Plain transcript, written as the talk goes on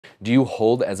Do you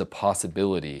hold as a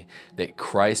possibility that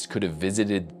Christ could have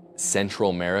visited Central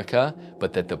America,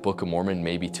 but that the Book of Mormon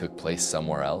maybe took place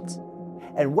somewhere else?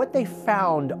 And what they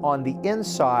found on the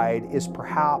inside is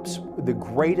perhaps the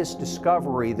greatest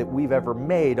discovery that we've ever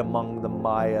made among the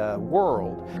Maya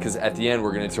world. Because at the end,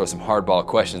 we're going to throw some hardball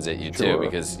questions at you Sure. too,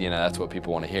 because that's what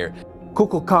people want to hear.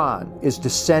 Kukulkan is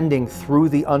descending through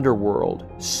the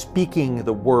underworld, speaking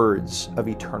the words of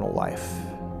eternal life.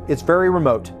 It's very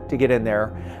remote to get in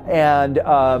there, and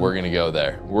we're gonna go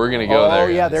there. We're gonna go there. Oh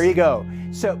yeah, guys. there you go.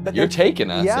 So, but you're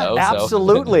taking us. Yeah, though,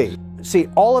 absolutely. See,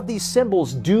 all of these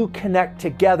symbols do connect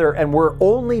together, and we're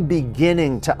only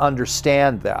beginning to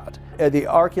understand that. The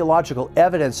archaeological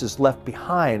evidences left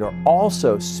behind are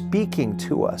also speaking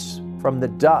to us from the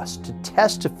dust to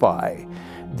testify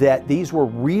that these were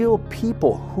real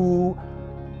people who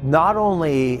not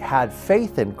only had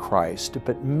faith in Christ,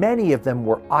 but many of them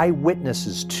were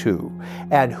eyewitnesses to,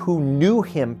 and who knew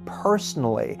him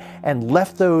personally and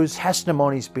left those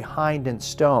testimonies behind in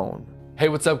stone. Hey,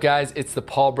 what's up guys? It's the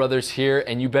Paul brothers here,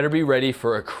 and you better be ready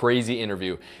for a crazy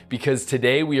interview, because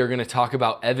today we are going to talk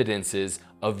about evidences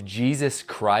of Jesus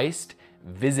Christ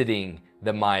visiting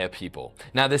the Maya people.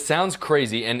 Now this sounds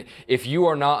crazy, and if you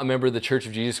are not a member of the Church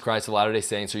of Jesus Christ of Latter-day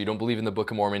Saints, or you don't believe in the Book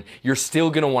of Mormon, you're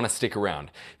still going to want to stick around,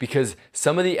 because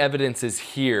some of the evidences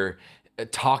here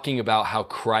talking about how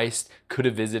Christ could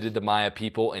have visited the Maya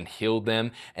people and healed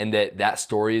them, and that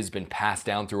story has been passed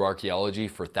down through archaeology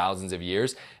for thousands of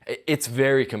years. It's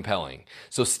very compelling.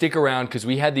 So stick around, because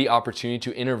we had the opportunity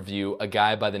to interview a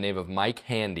guy by the name of Mike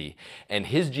Handy, and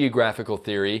his geographical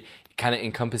theory kind of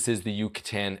encompasses the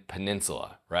Yucatan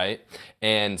Peninsula, right?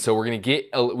 And so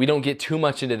we don't get too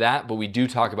much into that, but we do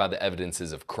talk about the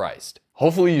evidences of Christ.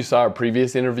 Hopefully you saw our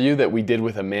previous interview that we did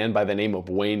with a man by the name of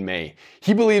Wayne May.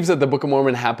 He believes that the Book of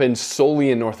Mormon happened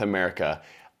solely in North America,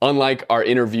 unlike our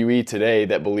interviewee today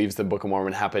that believes the Book of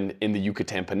Mormon happened in the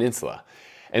Yucatan Peninsula.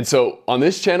 And so on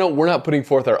this channel, we're not putting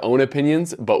forth our own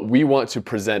opinions, but we want to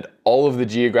present all of the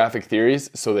geographic theories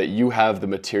so that you have the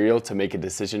material to make a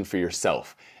decision for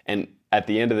yourself. And at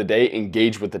the end of the day,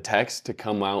 engage with the text to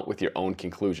come out with your own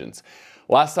conclusions.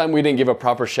 Last time we didn't give a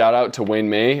proper shout out to Wayne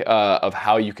May of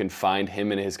how you can find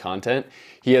him and his content.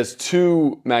 He has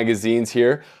two magazines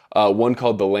here, one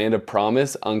called The Land of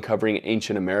Promise, Uncovering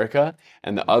Ancient America,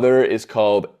 and the other is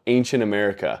called Ancient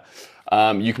America.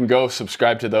 You can go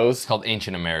subscribe to those. It's called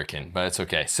Ancient American, but it's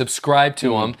okay. Subscribe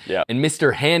to him. Yeah. And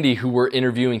Mr. Handy, who we're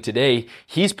interviewing today,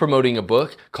 he's promoting a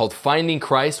book called Finding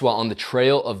Christ While on the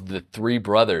Trail of the Three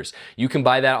Brothers. You can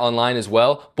buy that online as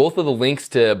well. Both of the links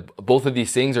to both of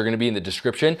these things are going to be in the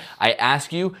description. I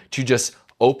ask you to just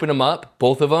open them up,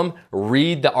 both of them,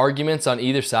 read the arguments on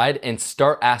either side, and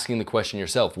start asking the question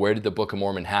yourself, where did the Book of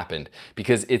Mormon happen?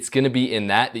 Because it's gonna be in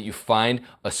that you find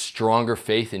a stronger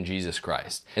faith in Jesus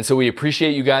Christ. And so we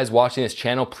appreciate you guys watching this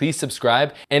channel. Please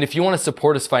subscribe. And if you wanna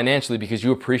support us financially because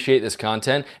you appreciate this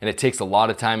content and it takes a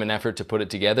lot of time and effort to put it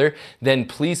together, then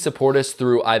please support us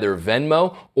through either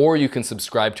Venmo or you can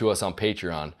subscribe to us on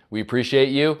Patreon. We appreciate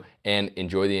you and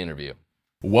enjoy the interview.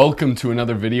 Welcome to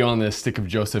another video on the Stick of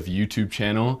Joseph YouTube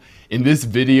channel. In this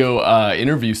video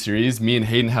interview series, me and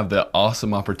Hayden have the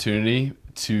awesome opportunity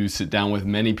to sit down with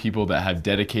many people that have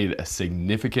dedicated a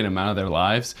significant amount of their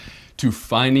lives to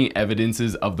finding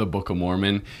evidences of the Book of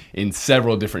Mormon in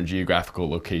several different geographical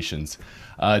locations.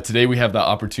 Today we have the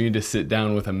opportunity to sit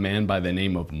down with a man by the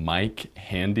name of Mike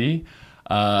Handy,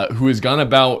 who has gone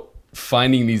about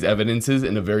finding these evidences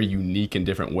in a very unique and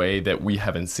different way that we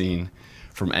haven't seen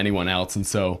from anyone else.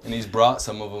 And he's brought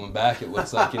some of them back, it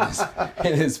looks like,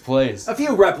 in his place. A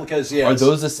few replicas, yes.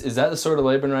 Is that the sword of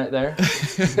Laban right there?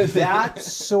 That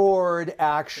sword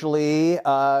actually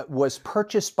was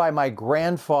purchased by my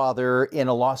grandfather in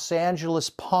a Los Angeles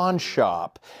pawn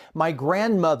shop. My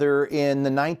grandmother in the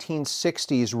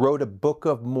 1960s wrote a Book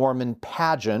of Mormon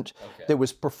pageant that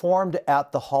was performed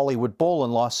at the Hollywood Bowl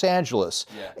in Los Angeles.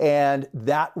 Yeah. And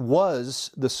that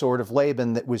was the sword of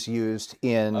Laban that was used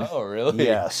in... Oh, really?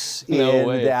 Yes, no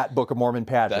way. That Book of Mormon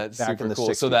pageant. That's back super in the cool.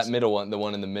 60s. So that middle one, the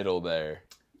one in the middle there.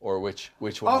 Or which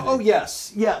one? Oh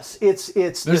yes, it's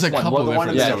there's this a one. couple Well,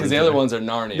 different yeah, because the other ones are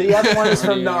Narnia. The other one is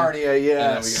from Narnia, And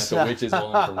yes. then we got the witches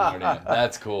one from Narnia.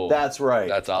 That's cool. That's right.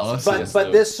 That's awesome.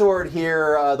 But this sword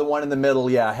here, the one in the middle,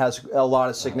 yeah, has a lot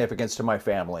of significance to my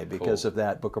family because of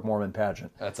that Book of Mormon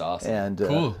pageant. That's awesome. And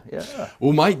cool. Yeah.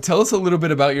 Well, Mike, tell us a little bit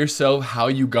about yourself, how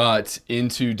you got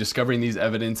into discovering these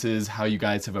evidences, how you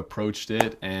guys have approached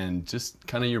it, and just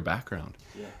kind of your background.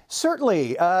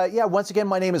 Certainly. Yeah, once again,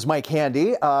 my name is Mike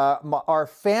Handy. our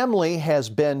family has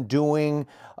been doing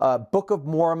Book of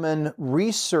Mormon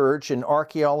research in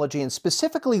archaeology, and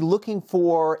specifically looking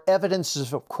for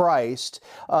evidences of Christ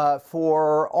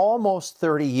for almost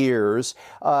 30 years.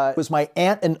 It was my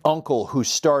aunt and uncle who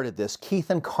started this,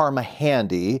 Kieth and Carma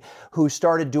Handy, who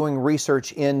started doing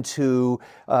research into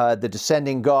the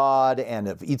descending God and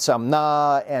of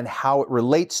Itzamna and how it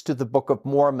relates to the Book of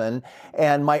Mormon.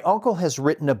 And my uncle has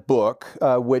written a book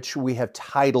which we have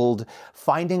titled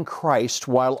Finding Christ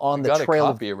While on the Trail of... Got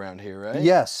a copy around here, right?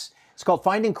 Yes. It's called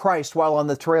Finding Christ While on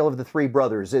the Trail of the Three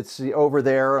Brothers. It's over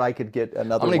there. I could get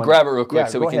another one. I'm going to grab it real quick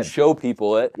so we go can ahead. show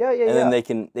people it. Yeah, yeah, and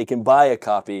then they can buy a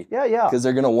copy. Yeah, yeah. Because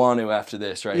they're going to want to after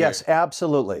this right here. Yes,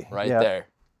 absolutely. Right Yeah. there.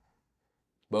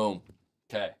 Boom.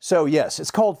 Okay. So yes, it's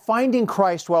called Finding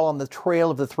Christ While on the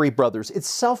Trail of the Three Brothers. It's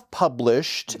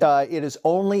self-published. It is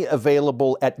only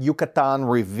available at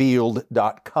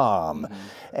yucatanrevealed.com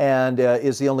and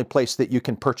is the only place that you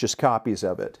can purchase copies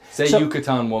of it. Say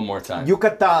Yucatan one more time.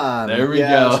 Yucatan. There we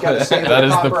Yeah, go. it's gotta say That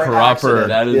is the proper-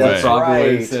 That is That's the proper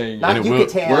way right. of saying it. Not And it will-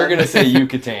 Yucatan. We're going to say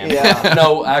Yucatan. Yeah.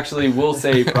 No, actually, we'll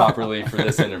say properly for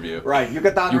this interview. Right,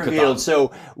 Yucatan Revealed.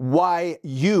 So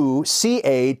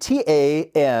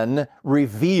YUCATAN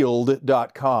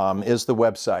revealed.com is the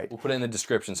website. We'll put it in the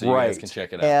description so you guys can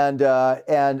check it out.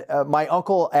 And my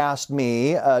uncle asked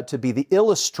me to be the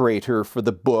illustrator for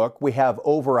the book. We have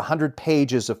over 100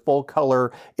 pages of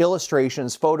full-color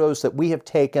illustrations, photos that we have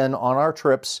taken on our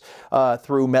trips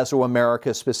through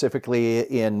Mesoamerica, specifically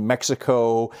in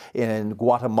Mexico, in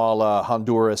Guatemala,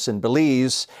 Honduras, and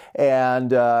Belize.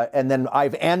 And then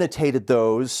I've annotated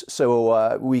those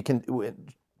so we can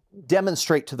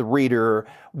demonstrate to the reader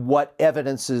what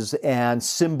evidences and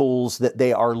symbols that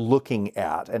they are looking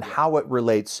at and how it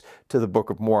relates to the Book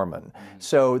of Mormon.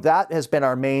 So that has been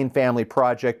our main family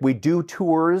project. We do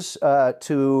tours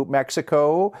to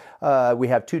Mexico. We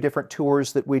have 2 different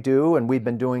tours that we do, and we've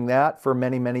been doing that for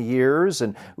many, many years.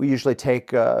 And we usually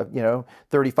take,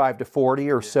 35 to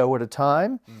 40 or so at a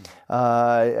time.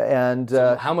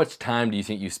 So how much time do you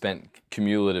think you spent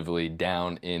cumulatively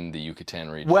down in the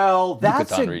Yucatan region? Well,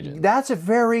 that's a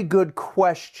very good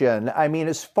question. I mean,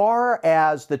 as far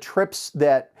as the trips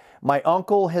that my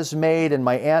uncle has made and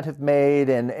my aunt have made,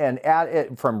 and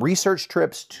from research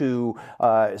trips to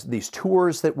these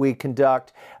tours that we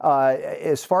conduct,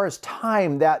 as far as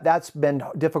time, that's been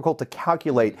difficult to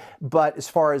calculate. But as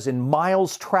far as in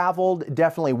miles traveled,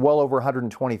 definitely well over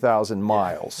 120,000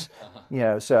 miles.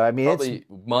 So I mean, probably it's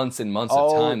months and months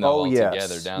of time though, all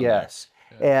together down there.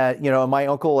 And, my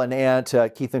uncle and aunt,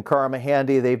 Kieth and Carma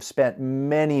Handy, they've spent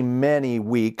many, many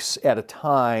weeks at a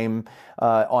time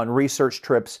on research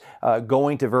trips,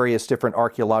 going to various different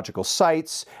archaeological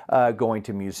sites, going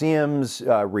to museums,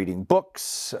 reading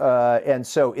books. And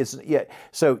so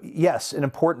yes, an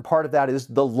important part of that is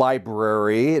the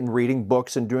library and reading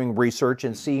books and doing research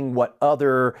and seeing what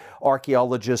other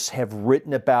archaeologists have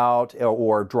written about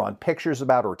or drawn pictures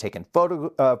about or taken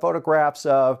photographs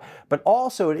of. But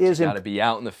also it is got to be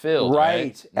out in the field,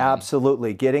 right?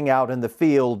 Absolutely. Getting out in the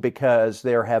field, because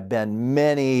there have been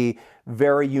many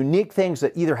very unique things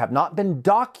that either have not been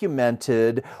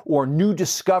documented or new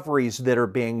discoveries that are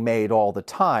being made all the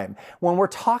time. When we're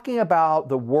talking about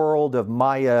the world of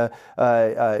Maya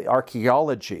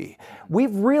archaeology,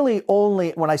 we've really only,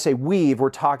 when I say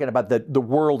we're talking about the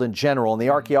world in general and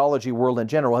the archaeology world in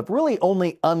general, have really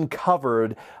only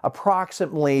uncovered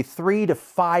approximately 3 to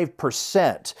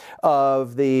 5%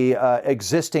 of the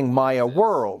existing Maya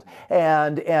world.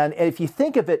 And if you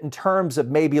think of it in terms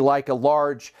of maybe like a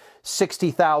large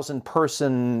 60,000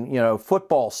 person,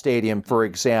 football stadium, for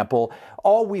example,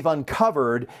 all we've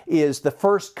uncovered is the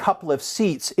first couple of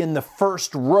seats in the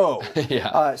first row.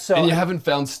 Yeah. And you haven't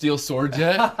found steel swords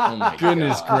yet? Oh my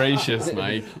goodness gracious,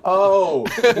 Mike. Oh,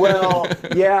 well,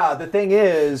 yeah, the thing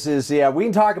is we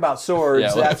can talk about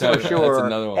swords, that's for sure. That's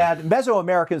another one. And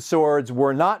Mesoamerican swords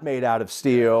were not made out of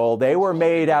steel. They were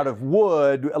made out of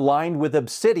wood lined with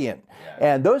obsidian.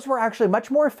 And those were actually much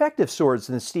more effective swords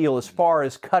than steel as far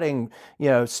as cutting,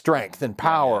 strength and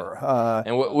power.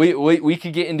 And we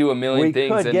could get into a million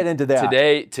things. We could get into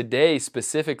that. Today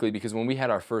specifically, because when we had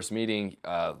our first meeting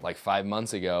like 5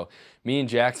 months ago, me and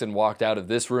Jackson walked out of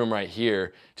this room right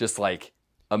here just like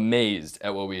amazed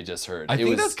at what we had just heard. I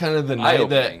think that's kind of the night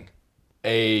that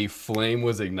a flame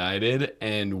was ignited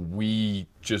and we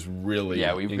just really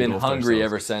we've been hungry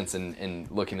ever since and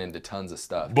looking into tons of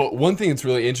stuff. But one thing that's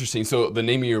really interesting, so the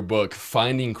name of your book,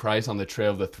 Finding Christ on the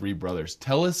Trail of the Three Brothers.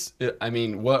 Tell us,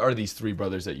 what are these 3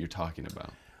 brothers that you're talking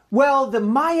about? Well, the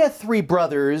Maya three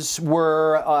brothers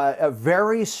were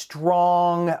very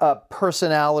strong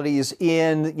personalities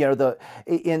in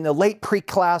the late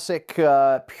pre-classic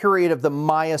period of the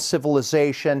Maya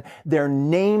civilization. Their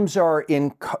names are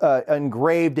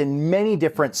engraved in many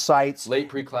different sites. Late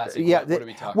pre-classic. Yeah. What are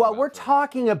we talking well, about?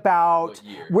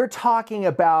 we're talking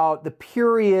about the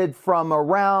period from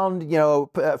around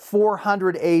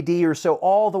 400 A.D. or so,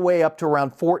 all the way up to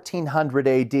around 1400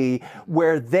 A.D.,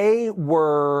 where they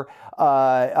were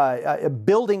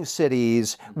building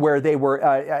cities, where they were,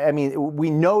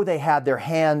 we know they had their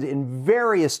hand in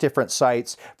various different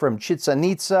sites, from Chichen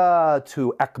Itza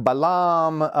to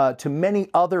Ekbalam to many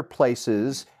other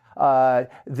places.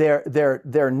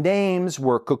 Their names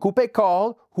were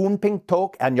Kukupekal,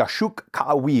 Hunpingtok, and Yashuk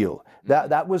Kaawil.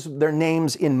 That was their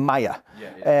names in Maya.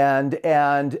 And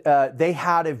they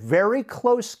had a very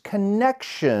close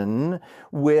connection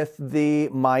with the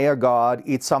Maya god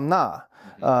Itzamna.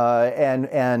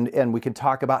 And we can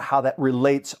talk about how that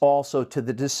relates also to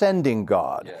the descending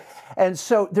god. Yes. And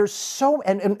so there's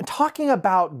and talking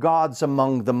about gods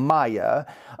among the Maya,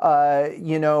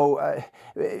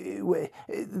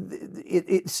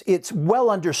 it's well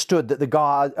understood that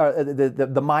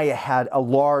the Maya had a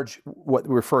large, what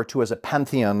we refer to as a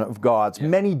pantheon of gods,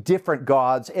 many different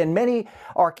gods, and many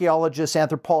archaeologists,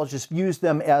 anthropologists use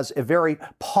them as a very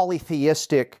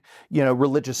polytheistic,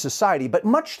 religious society. But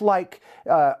much like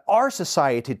our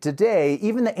society today,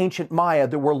 even the ancient Maya,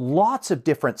 there were lots of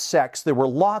different sects, there were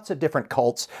lots of different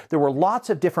cults, there were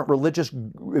lots of different religious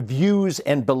views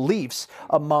and beliefs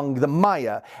among the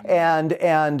Maya. And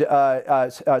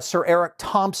Sir Eric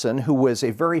Thompson, who was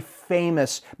a very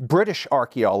famous British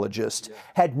archaeologist,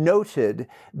 had noted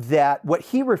that what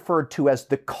he referred to as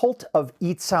the cult of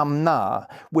Itzamna,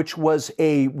 which was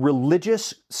a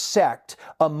religious sect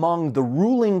among the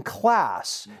ruling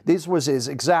class, these was his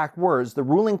exact words, the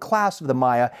ruling class of the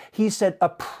Maya, he said,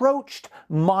 approached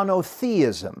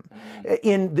monotheism.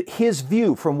 In his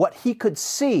view, from what he could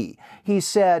see, he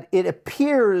said, it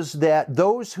appears that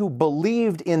those who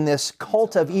believed in this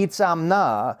cult of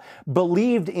Itzamna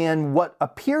believed in what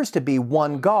appears to be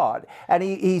one God. And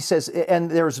he says, and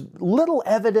there's little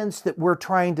evidence that we're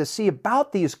trying to see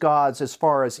about these gods as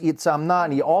far as Itzamna.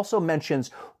 And he also mentions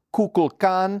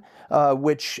Kukulkan,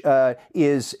 which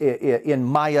is in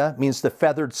Maya, means the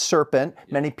feathered serpent.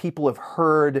 Many people have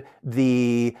heard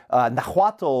the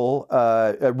Nahuatl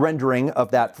rendering of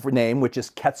that name, which is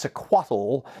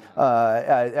Quetzalcoatl.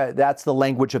 That's the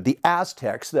language of the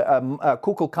Aztecs.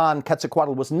 Kukulkan,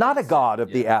 Quetzalcoatl, was not a god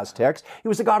of the Aztecs. He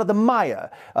was a god of the Maya.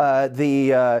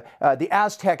 The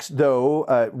Aztecs,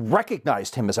 though,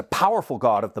 recognized him as a powerful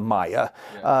god of the Maya.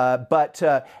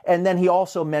 And then he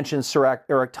also mentions Sir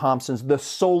Eric Thompson's the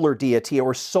solar deity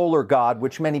or solar god,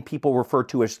 which many people refer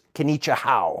to as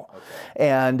Kanichahau.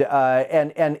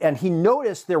 Okay. And he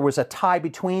noticed there was a tie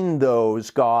between those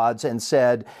gods and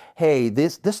said, hey,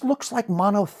 this looks like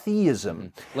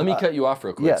monotheism. Let me cut you off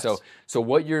real quick. Yes. So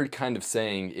what you're kind of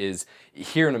saying is,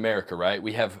 here in America, right,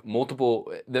 we have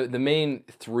multiple, the main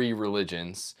three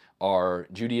religions are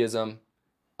Judaism,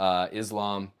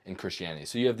 Islam, and Christianity.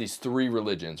 So you have these three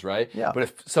religions, right? Yeah. But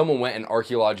if someone went and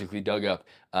archaeologically dug up,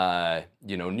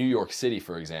 New York City,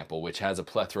 for example, which has a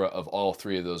plethora of all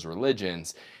three of those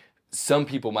religions, some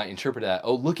people might interpret that,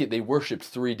 oh, look, they worshipped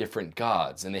three different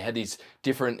gods, and they had these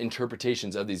different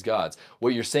interpretations of these gods.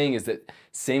 What you're saying is that,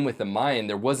 same with the Mayan,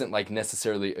 there wasn't like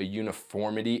necessarily a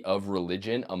uniformity of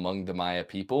religion among the Maya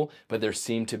people, but there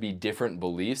seemed to be different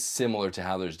beliefs, similar to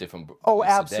how there's different beliefs Oh,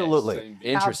 absolutely. today.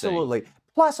 Interesting. Absolutely.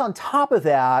 Plus, on top of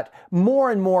that,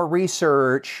 more and more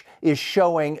research is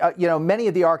showing, many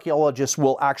of the archaeologists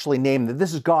will actually name that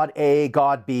this is God A,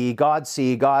 God B, God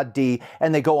C, God D,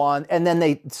 and they go on, and then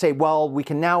they say, well, we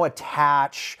can now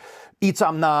attach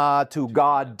Itzamna to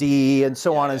God D, and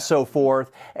so on and so forth.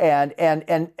 And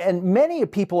many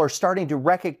people are starting to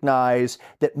recognize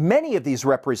that many of these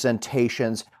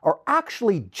representations are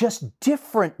actually just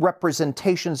different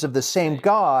representations of the same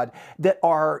God that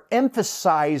are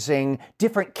emphasizing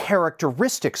different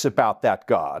characteristics about that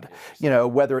God.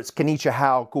 Whether it's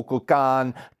Kanichahau,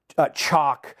 Kukulkan,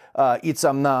 Chak,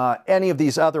 Itzamna, any of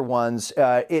these other ones,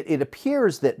 it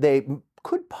appears that they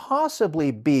could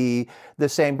possibly be the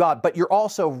same God. But you're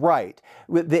also right.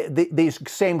 These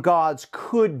same gods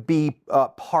could be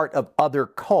part of other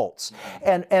cults.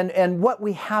 And what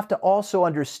we have to also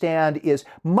understand is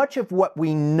much of what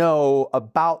we know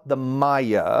about the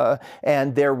Maya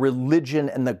and their religion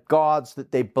and the gods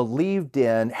that they believed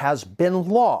in has been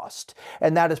lost.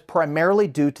 And that is primarily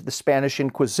due to the Spanish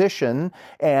Inquisition,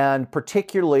 and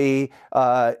particularly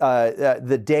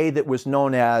the day that was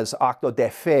known as Acto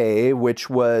de Fe, which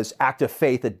was act of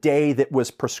faith, a day that was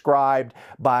prescribed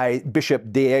by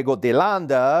Bishop Diego de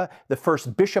Landa, the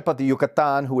first bishop of the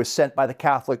Yucatan who was sent by the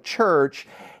Catholic Church.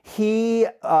 He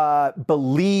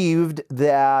believed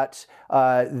that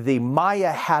the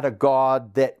Maya had a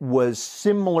god that was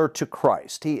similar to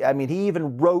Christ. He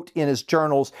even wrote in his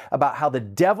journals about how the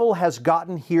devil has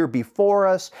gotten here before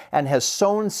us and has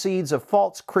sown seeds of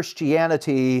false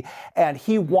Christianity, and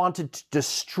he wanted to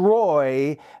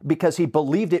destroy, because he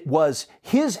believed it was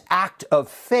his act of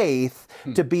faith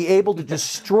to be able to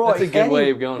destroy. That's a good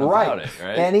way of going about it,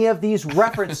 right? Any of these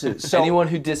references. So, anyone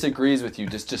who disagrees with you,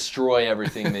 just destroy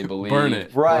everything they believe. Burn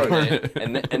it. Right. Burn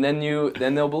it. And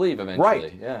then they'll believe eventually.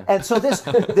 Right. Yeah. And so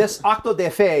this act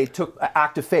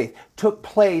of faith took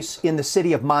place in the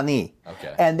city of Mani.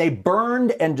 Okay. And they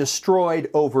burned and destroyed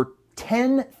over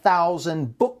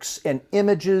 10,000 books and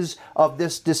images of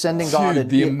this descending God. Dude,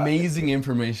 the amazing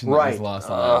information that was lost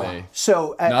on that day.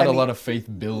 So Not a lot of faith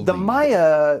building. The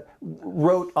Maya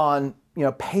wrote on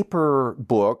paper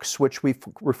books, which we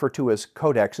refer to as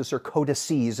codexes or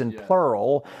codices in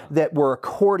plural, that were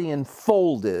accordion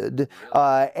folded,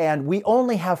 and we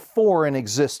only have 4 in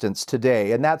existence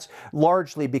today, and that's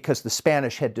largely because the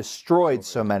Spanish had destroyed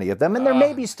so many of them, and there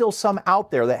may be still some out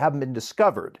there that haven't been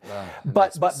discovered.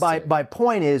 But my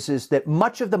point is that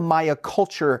much of the Maya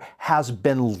culture has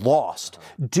been lost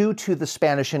due to the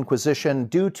Spanish Inquisition,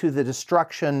 due to the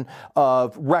destruction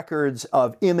of records,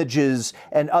 of images,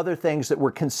 and other things that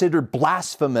were considered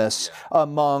blasphemous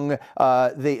among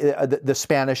the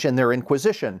Spanish and their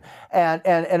Inquisition. And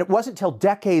it wasn't until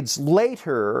decades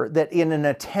later that, in an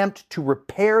attempt to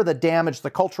repair the damage, the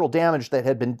cultural damage that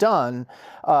had been done,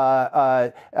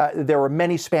 there were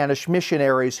many Spanish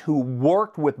missionaries who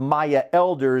worked with Maya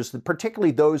elders,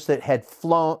 particularly those that had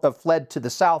fled to the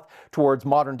south towards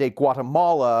modern-day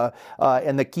Guatemala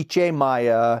and the Quiche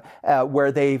Maya,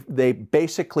 where they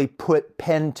basically put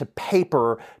pen to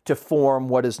paper to form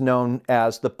what is known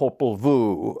as the Popol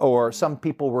Vuh, or some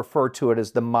people refer to it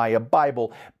as the Maya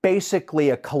Bible, basically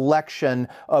a collection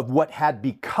of what had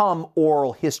become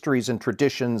oral histories and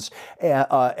traditions that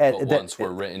once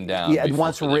were written down. Yeah,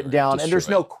 once were written down, and there's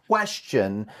no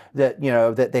question that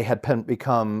that they had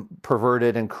become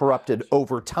perverted and corrupted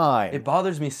over time. It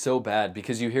bothers me so bad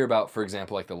because you hear about, for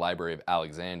example, like the Library of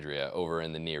Alexandria over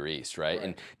in the Near East, right?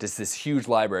 And just this huge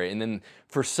library, and then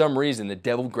for some reason the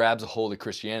devil grabs a hold of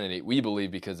Christianity. We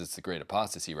believe because it's the great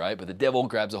apostasy, right? But the devil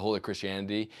grabs a hold of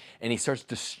Christianity and he starts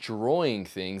destroying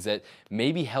things that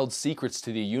maybe held secrets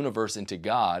to the universe and to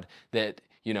God that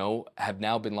have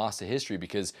now been lost to history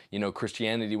because,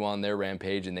 Christianity went on their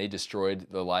rampage and they destroyed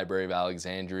the Library of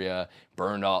Alexandria,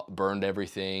 burned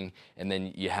everything, and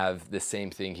then you have the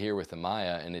same thing here with the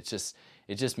Maya, and it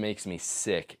just makes me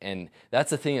sick. And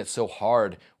that's the thing that's so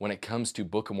hard when it comes to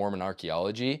Book of Mormon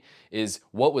archaeology, is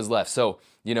what was left. So,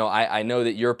 I know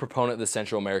that you're a proponent of the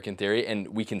Central American theory, and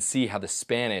we can see how the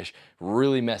Spanish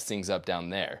really messed things up down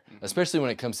there, especially when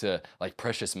it comes to like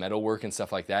precious metal work and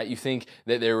stuff like that. You think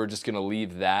that they were just going to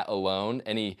leave that alone?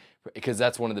 Because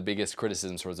that's one of the biggest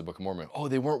criticisms towards the Book of Mormon. Oh,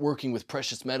 they weren't working with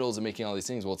precious metals and making all these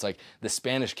things. Well, it's like the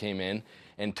Spanish came in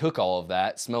and took all of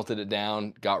that, smelted it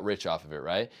down, got rich off of it,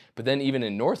 right? But then even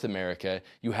in North America,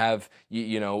 you have,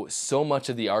 so much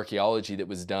of the archaeology that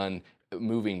was done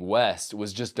moving west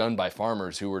was just done by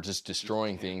farmers who were just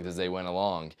destroying things as they went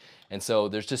along. And so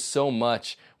there's just so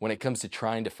much when it comes to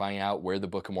trying to find out where the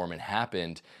Book of Mormon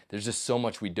happened. There's just so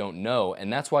much we don't know.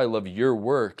 And that's why I love your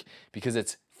work, because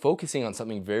it's focusing on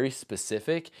something very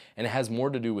specific, and it has more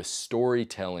to do with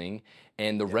storytelling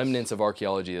and the remnants of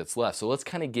archaeology that's left. So let's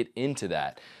kind of get into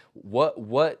that. What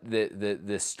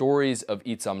the stories of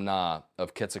Itzamna,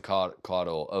 of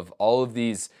Quetzalcoatl, of all of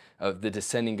these, of the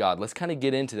descending God, let's kind of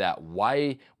get into that.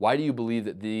 Why do you believe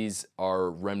that these are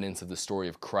remnants of the story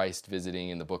of Christ visiting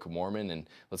in the Book of Mormon? And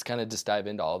let's kind of just dive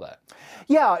into all that.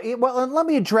 Yeah, well, and let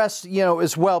me address,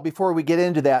 as well, before we get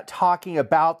into that, talking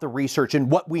about the research and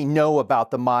what we know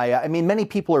about the Maya. I mean, many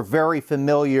people are very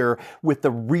familiar with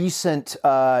the recent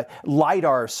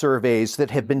LiDAR surveys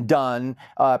that have been done,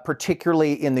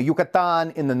 particularly in the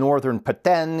Yucatan, in the northern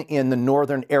Petén, in the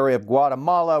northern area of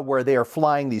Guatemala, where they are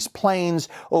flying these planes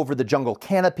over the jungle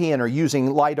canopy and are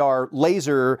using LiDAR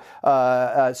laser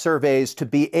surveys to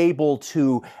be able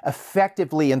to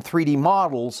effectively, in 3D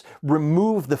models,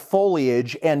 remove the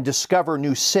foliage and discover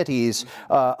new cities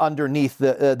underneath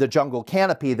the jungle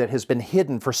canopy that has been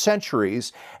hidden for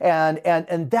centuries. And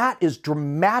that is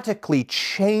dramatically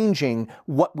changing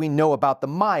what we know about the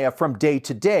Maya from day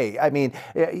to day. I mean,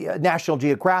 National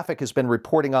Geographic has been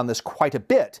reporting on this quite a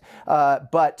bit.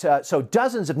 So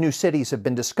dozens of new cities have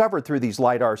been discovered through these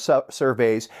LiDAR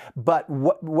surveys. But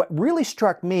what really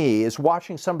struck me is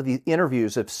watching some of the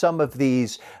interviews of some of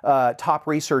these top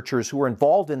researchers who are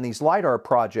involved in these LiDAR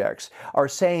projects are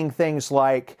saying things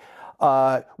like,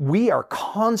 we are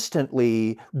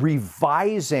constantly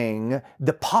revising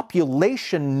the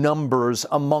population numbers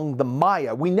among the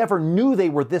Maya. We never knew they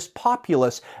were this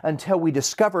populous until we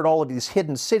discovered all of these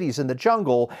hidden cities in the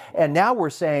jungle. And now we're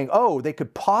saying, oh, they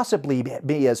could possibly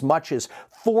be as much as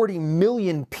 40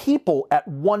 million people at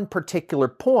one particular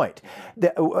point.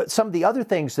 Some of the other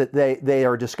things that they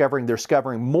are discovering, they're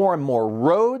discovering more and more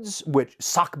roads, which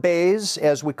sakbes,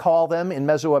 as we call them in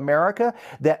Mesoamerica,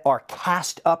 that are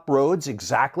cast up roads,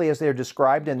 exactly as they're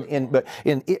described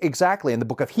exactly in the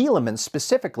Book of Helaman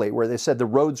specifically, where they said the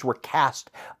roads were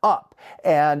cast up.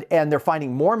 And they're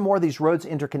finding more and more of these roads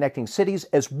interconnecting cities,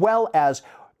 as well as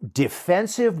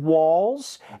defensive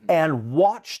walls and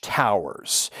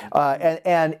watchtowers.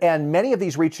 And many of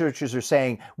these researchers are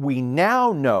saying, we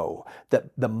now know that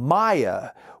the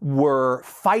Maya were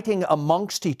fighting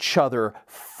amongst each other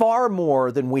far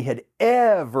more than we had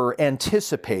ever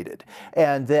anticipated,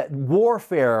 and that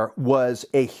warfare was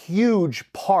a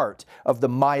huge part of the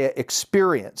Maya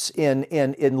experience in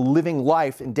living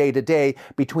life in day to day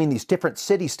between these different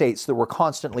city-states that were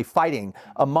constantly fighting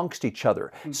amongst each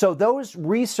other. So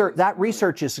that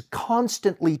research is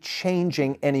constantly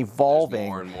changing and evolving. There's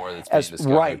more and more that's being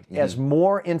discovered. Right, as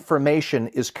more information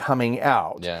is coming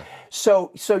out. Yeah.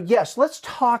 So yes, let's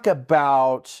talk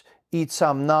about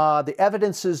Itzamna, the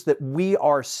evidences that we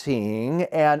are seeing,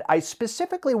 and I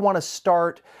specifically want to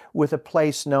start with a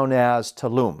place known as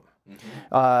Tulum.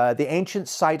 The ancient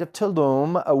site of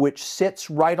Tulum, which sits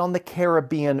right on the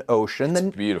Caribbean Ocean.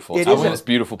 It's beautiful. It's one of the most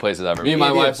beautiful places I've ever been. Me and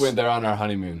my wife went there on our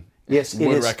honeymoon. Yes, it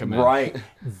is. Recommend. Right.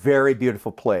 Very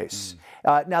beautiful place.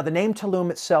 Now, the name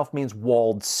Tulum itself means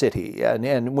walled city.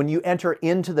 And when you enter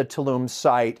into the Tulum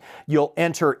site, you'll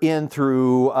enter in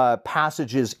through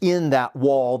passages in that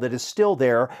wall that is still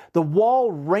there. The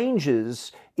wall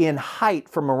ranges in height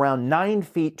from around 9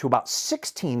 feet to about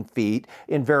 16 feet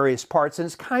in various parts, and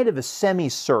it's kind of a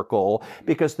semicircle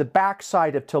because the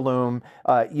backside of Tulum,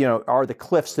 are the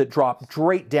cliffs that drop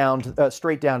straight down to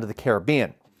the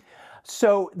Caribbean.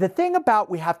 So the thing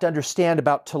we have to understand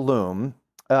about Tulum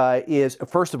is,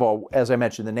 first of all, as I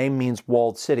mentioned, the name means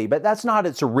walled city, but that's not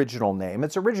its original name.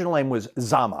 Its original name was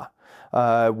Zama,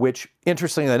 which,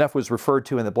 interestingly enough, was referred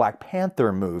to in the Black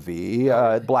Panther movie.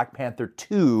 Black Panther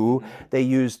 2, they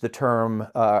used the term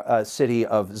city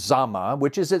of Zama,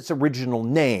 which is its original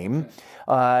name,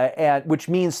 which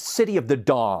means city of the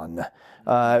dawn.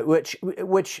 Which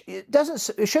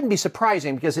it shouldn't be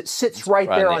surprising because it sits right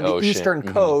there on the eastern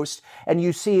coast, and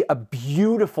you see a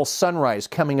beautiful sunrise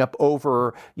coming up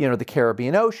over the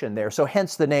Caribbean Ocean there. So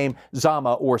hence the name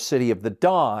Zama, or City of the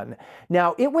Dawn.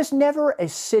 Now, it was never a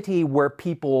city where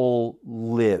people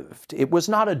lived. It was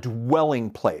not a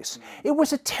dwelling place. It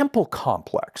was a temple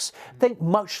complex. Think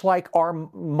much like our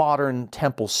modern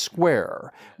Temple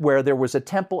Square, where there was a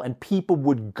temple and people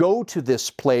would go to this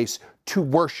place to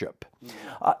worship.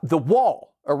 The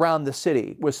wall around the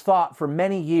city was thought for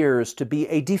many years to be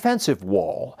a defensive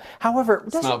wall. However,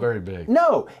 it's not very big.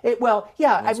 No,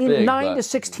 I mean big, 9 to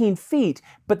 16 feet.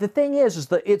 But the thing is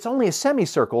that it's only a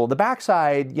semicircle. The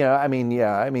backside,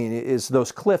 is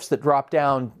those cliffs that drop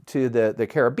down to the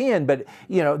Caribbean. But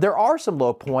there are some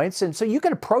low points, and so you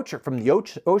can approach it from the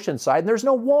ocean side, and there's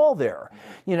no wall there.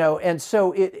 And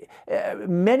so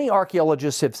many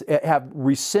archaeologists have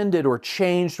rescinded or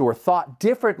changed or thought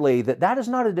differently that is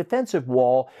not a defensive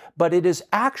wall, but it is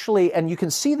actually, and you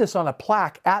can see this on a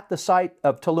plaque at the site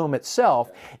of Tulum itself,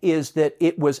 is that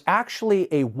it was actually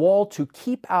a wall to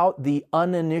keep out the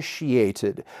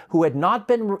uninitiated who had not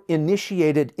been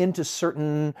initiated into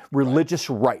certain religious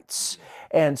rites.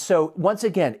 And so, once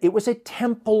again, it was a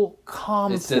temple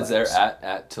complex. It says there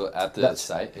at the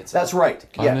site itself. That's right.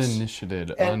 Yes.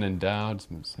 Uninitiated, unendowed,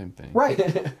 same thing.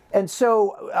 Right. And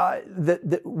so,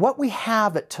 what we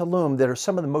have at Tulum that are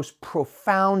some of the most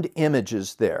profound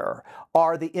images there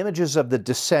are the images of the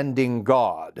descending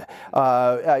God.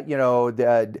 Dios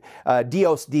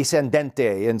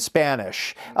descendente in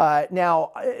Spanish.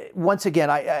 Now, once again,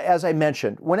 as I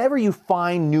mentioned, whenever you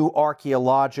find new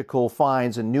archaeological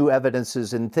finds and new evidences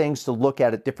and things to look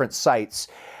at different sites,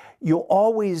 you'll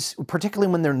always,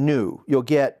 particularly when they're new, you'll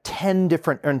get 10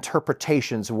 different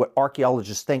interpretations of what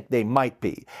archaeologists think they might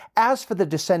be. As for the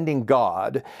descending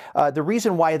God, the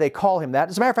reason why they call him that,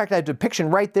 as a matter of fact, I have a depiction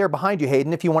right there behind you,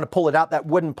 Hayden, if you want to pull it out, that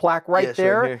wooden plaque right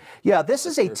there. Right here. Yeah, this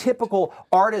is a typical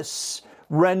artist's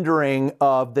rendering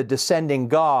of the descending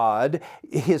God.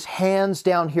 His hands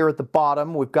down here at the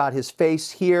bottom, we've got his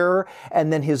face here,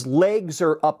 and then his legs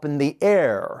are up in the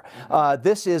air.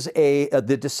 This is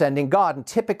the descending God, and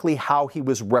typically how he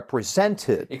was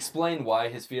represented. Explain why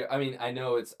his feet. I mean, I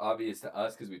know it's obvious to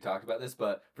us because we talked about this,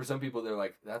 but for some people, they're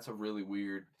like, "That's a really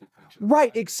weird depiction."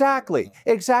 Right, exactly.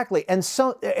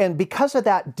 And because of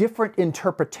that, different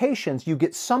interpretations, you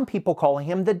get some people calling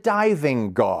him the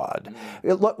diving god.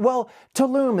 Well,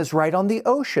 Tulum is right on the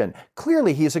ocean.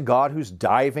 Clearly, he's a god who's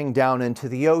diving down into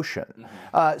the ocean.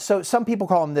 So some people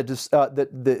call him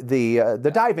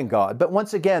the diving god. But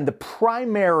once again, the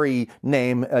primary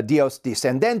name, Dios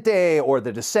Descendente, or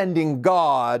the descending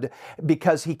god,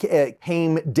 because he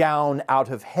came down out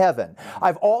of heaven.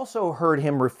 I've also heard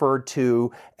him referred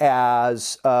to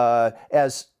as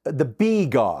the bee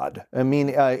god,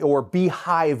 or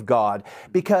beehive god,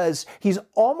 because he's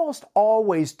almost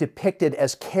always depicted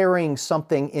as carrying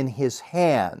something in his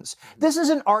hands. This is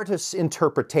an artist's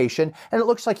interpretation, and it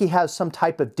looks like he has some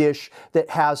type of dish that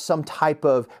has some type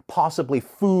of possibly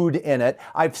food in it.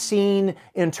 I've seen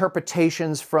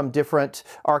interpretations from different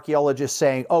archaeologists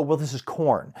saying, oh, well, this is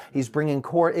corn. He's bringing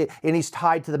corn, and he's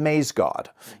tied to the maize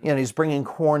god. He's bringing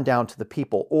corn down to the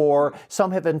people. Or some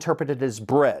have interpreted it as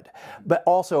bread, but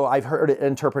also I've heard it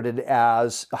interpreted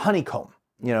as a honeycomb.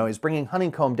 He's bringing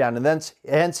honeycomb down, and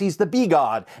hence he's the bee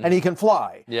god, and he can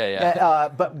fly.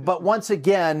 But once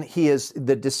again, he is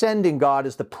the descending god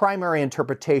is the primary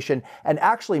interpretation, and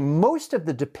actually most of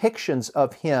the depictions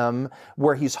of him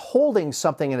where he's holding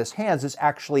something in his hands is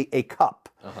actually a cup.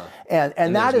 And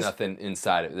that there's is nothing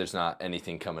inside of it. There's not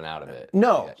anything coming out of it.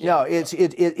 No, it's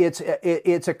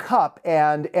a cup,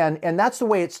 and that's the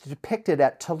way it's depicted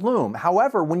at Tulum.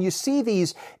 However, when you see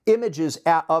these images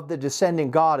of the descending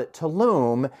God at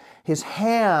Tulum, his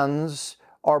hands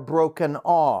are broken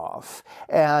off,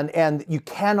 and you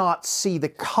cannot see the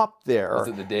cup there. Was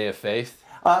it the day of faith?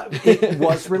 It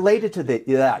was related to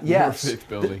that, yes. More faith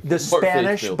building. The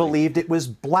Spanish believed it was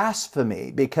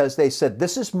blasphemy because they said,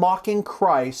 this is mocking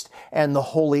Christ and the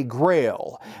Holy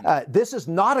Grail. This is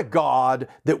not a God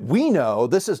that we know.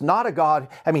 This is not a God,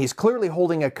 he's clearly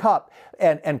holding a cup,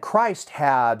 and Christ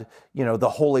had, the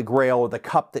Holy Grail, or the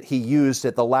cup that he used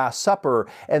at the Last Supper,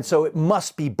 and so it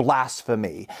must be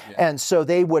blasphemy. And so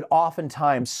they would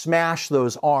oftentimes smash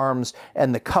those arms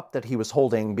and the cup that he was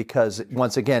holding because,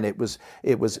 once again, it was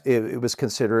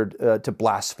considered to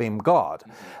blaspheme God.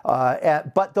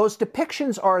 But those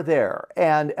depictions are there,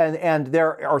 and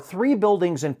there are three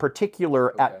buildings in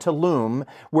particular at Tulum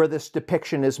where this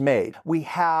depiction is made. We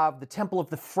have the Temple of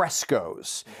the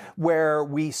Frescoes, where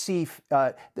we see,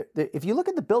 if you look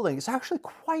at the building, it's actually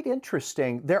quite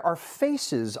interesting. There are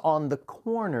faces on the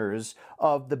corners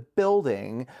of the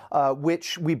building,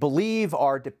 which we believe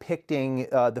are depicting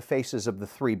the faces of the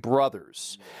three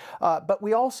brothers. But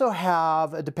we also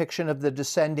have a depiction of the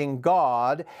descending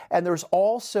God, and there's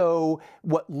also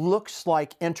what looks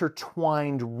like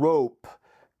intertwined rope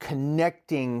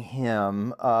connecting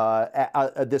him on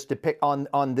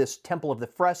this Temple of the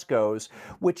Frescoes,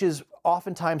 which is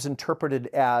oftentimes interpreted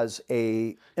as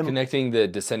connecting the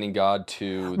descending God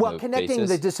to connecting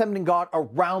the descending God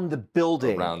around the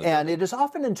building, and it is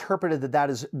often interpreted that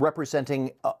is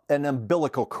representing an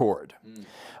umbilical cord.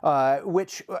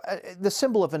 Which the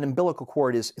symbol of an umbilical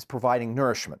cord is providing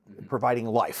nourishment, providing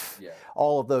life,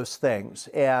 all of those things,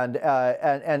 and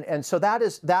so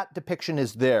that depiction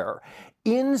is there.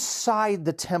 Inside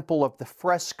the Temple of the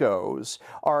Frescoes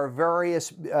are various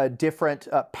different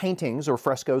paintings or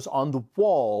frescoes on the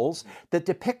walls that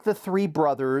depict the three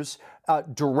brothers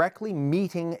directly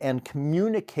meeting and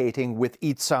communicating with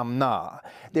Itzamna.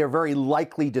 They're very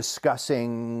likely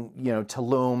discussing,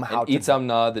 Tulum, how to...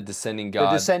 Itzamna, the descending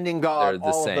God. The descending God,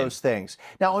 all same. of those things.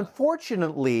 Now,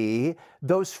 unfortunately,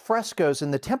 those frescoes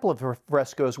in the Temple of the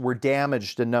Frescoes were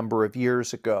damaged a number of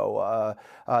years ago.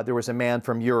 There was a man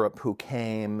from Europe who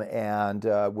came and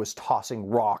was tossing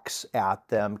rocks at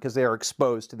them because they are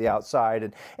exposed to the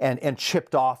outside, and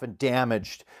chipped off and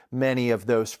damaged many of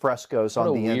those frescoes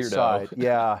on the inside.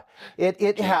 Yeah,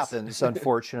 it happens,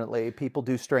 unfortunately. People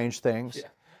do strange things.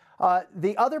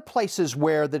 The other places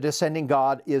where the descending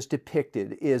God is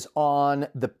depicted is on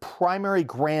the primary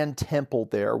grand temple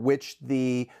there, which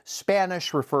the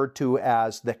Spanish referred to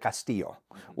as the castillo,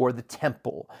 or the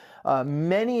temple.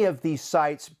 Many of these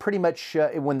sites, pretty much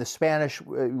when the Spanish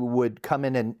would come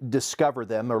in and discover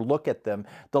them or look at them,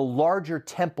 the larger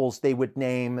temples they would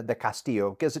name the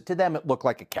castillo, because to them it looked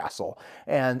like a castle.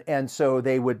 And so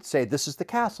they would say, this is the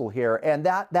castle here. And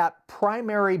that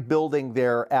primary building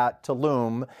there at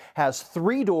Tulum has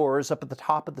 3 doors up at the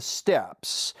top of the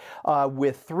steps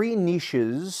with 3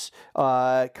 niches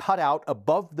cut out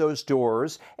above those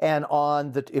doors. And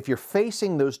if you're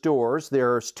facing those doors,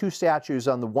 there's 2 statues,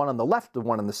 on the one on the left, the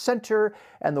one in the center,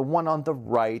 and the one on the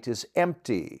right is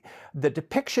empty. The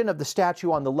depiction of the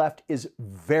statue on the left is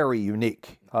very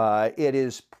unique. It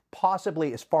is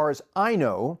possibly, as far as I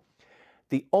know,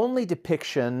 the only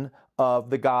depiction of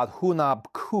the god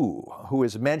Hunab-Ku, who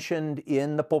is mentioned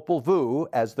in the Popol Vuh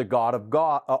as the god of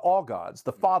all gods,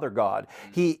 the father god.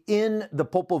 He, in the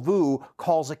Popol Vuh,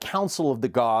 calls a council of the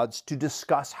gods to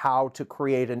discuss how to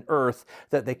create an earth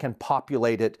that they can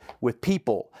populate it with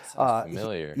people. Sounds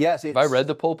familiar. Yes. Have I read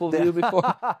the Popol Vuh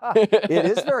before? It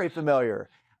is very familiar.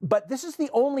 But this is the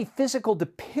only physical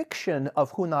depiction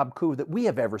of Hunab-Ku that we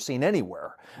have ever seen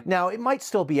anywhere. Now, it might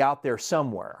still be out there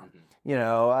somewhere. You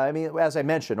know, I mean, as I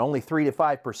mentioned, only 3 to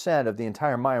 5% of the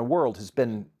entire Mayan world has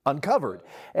been uncovered.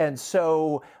 And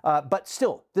so, but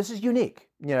still, this is unique,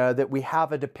 you know, that we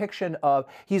have a depiction of,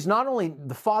 he's not only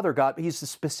the father god, but he's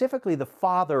specifically the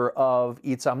father of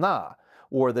Itzamna,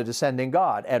 or the descending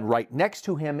god. And right next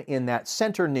to him in that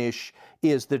center niche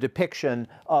is the depiction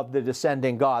of the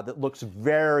descending god that looks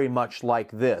very much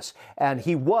like this. And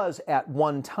he was at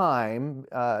one time,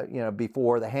 you know,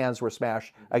 before the hands were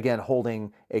smashed, again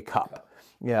holding a cup,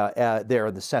 there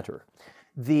in the center.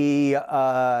 You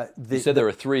said there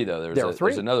were 3, though. There were 3.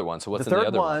 There's another one. So what's the in the third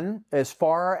other one, as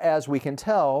far as we can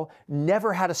tell,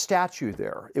 never had a statue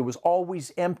there. It was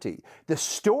always empty. The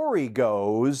story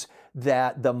goes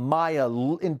that the Maya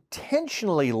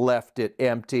intentionally left it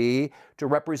empty to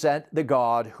represent the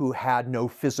god who had no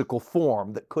physical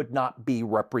form, that could not be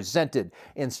represented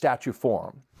in statue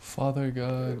form. Father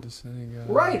God, descending God.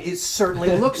 Right, it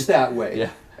certainly looks that way.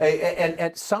 Yeah.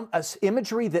 And some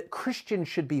imagery that Christians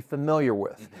should be familiar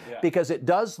with, because it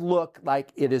does look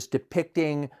like it is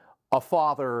depicting a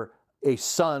father, a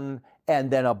son,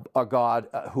 and then a God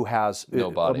who has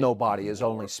no body, his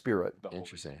only spirit.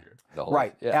 Interesting.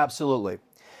 Right, absolutely.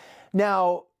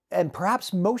 Now, and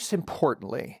perhaps most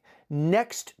importantly,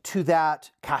 next to that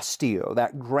castillo,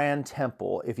 that grand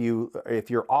temple, if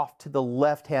you're off to the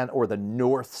left hand or the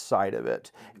north side of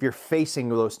it, if you're facing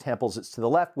those temples, it's to the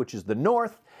left, which is the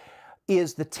north,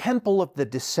 is the temple of the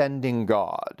descending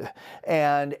god.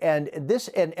 And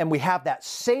we have that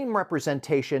same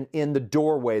representation in the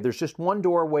doorway. There's just one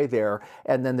doorway there,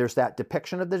 and then there's that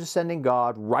depiction of the descending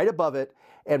god right above it.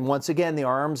 And once again, the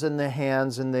arms and the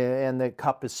hands and the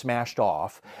cup is smashed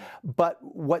off. But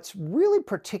what's really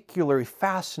particularly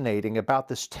fascinating about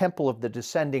this temple of the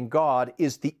descending god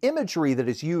is the imagery that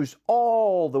is used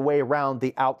all the way around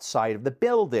the outside of the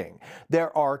building.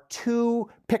 There are 2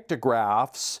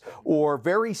 pictographs, or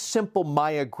very simple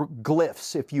Maya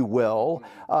glyphs, if you will,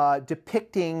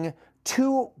 depicting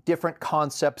 2 different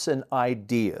concepts and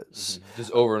ideas.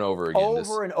 Just over and over again.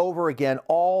 Over and over again,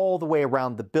 all the way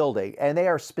around the building. And they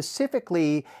are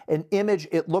specifically an image,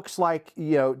 it looks like,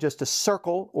 you know, just a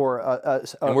circle or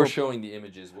and we're showing the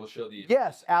images. We'll show the images.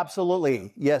 Yes,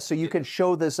 absolutely. Yes, so you can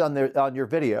show this on your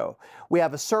video. We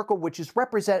have a circle which is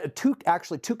represented,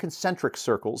 actually two concentric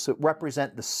circles that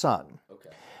represent the sun,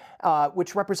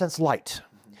 which represents light.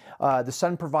 The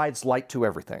sun provides light to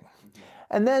everything.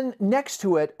 And then next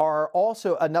to it are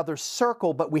also another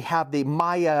circle, but we have the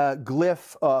Maya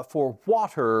glyph for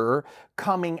water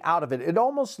coming out of it. It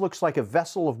almost looks like a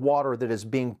vessel of water that is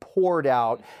being poured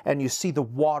out, and you see the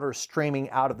water streaming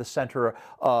out of the center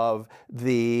of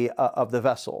the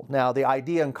vessel. Now, the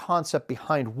idea and concept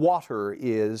behind water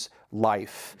is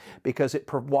life, because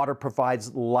water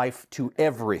provides life to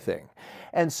everything.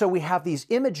 And so we have these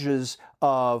images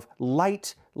of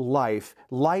light, life,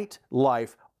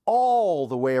 all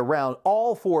the way around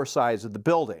all 4 sides of the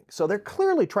building. So they're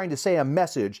clearly trying to say a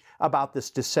message about this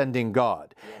descending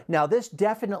God. Now, this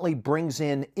definitely brings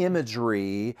in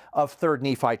imagery of 3rd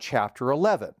Nephi chapter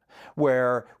 11,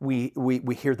 where we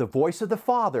hear the voice of the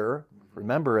Father.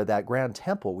 Remember, at that grand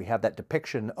temple, we have that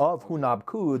depiction of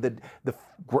Hunab-Ku,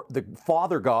 the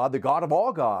Father God, the God of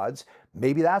all gods.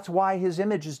 Maybe that's why his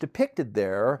image is depicted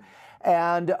there.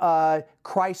 And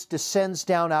Christ descends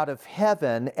down out of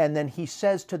heaven, and then he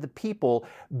says to the people,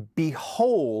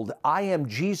 "Behold, I am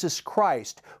Jesus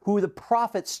Christ, who the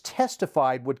prophets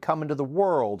testified would come into the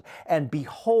world. And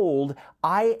behold,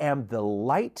 I am the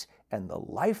light and the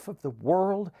life of the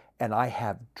world, and I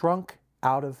have drunk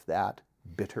out of that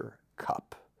bitter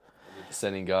cup." The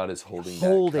descending God is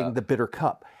holding the bitter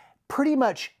cup. Pretty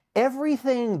much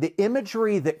everything, the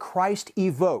imagery that Christ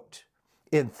evoked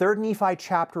in 3rd Nephi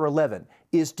chapter 11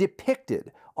 is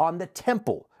depicted on the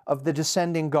temple of the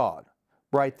descending God,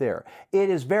 right there. It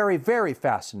is very, very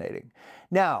fascinating.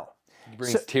 Now, It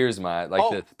brings tears to my eye.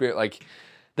 Like the spirit, like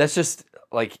that's just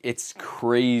like, it's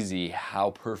crazy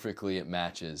how perfectly it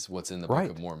matches what's in the Book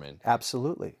of Mormon.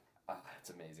 Absolutely. It's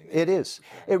amazing. It is.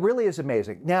 It really is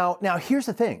amazing. Now here's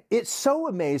the thing. It's so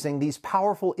amazing, these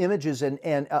powerful images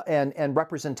and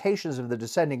representations of the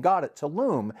descending God at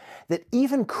Tulum, that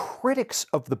even critics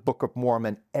of the Book of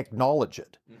Mormon acknowledge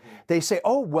it. They say,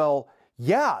 oh, well,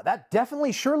 yeah, that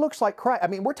definitely sure looks like Christ. I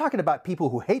mean, we're talking about people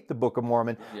who hate the Book of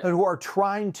Mormon and who are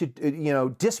trying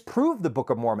to, disprove the Book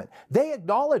of Mormon. They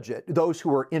acknowledge it, those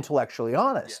who are intellectually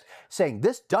honest, saying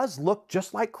this does look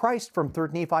just like Christ from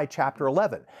 3rd Nephi chapter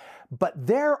 11. But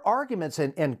their arguments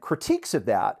and critiques of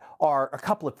that are a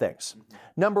couple of things.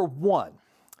 Number one,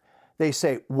 they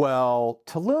say, well,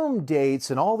 Tulum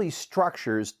dates and all these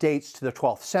structures dates to the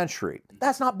 12th century.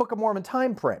 That's not Book of Mormon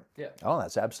time frame. Oh,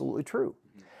 that's absolutely true.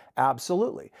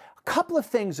 Absolutely. A couple of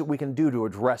things that we can do to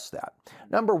address that.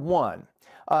 Number one,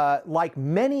 like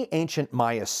many ancient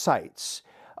Maya sites,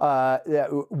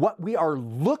 what we are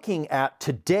looking at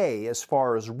today as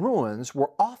far as ruins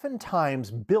were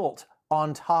oftentimes built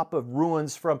on top of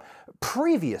ruins from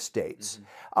previous dates.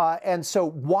 And so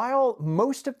while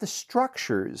most of the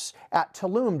structures at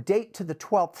Tulum date to the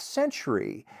 12th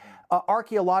century,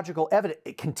 archaeological evidence,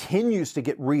 it continues to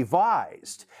get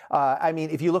revised. I mean,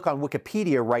 if you look on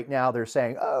Wikipedia right now, they're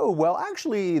saying, oh, well,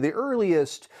 actually, the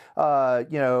earliest,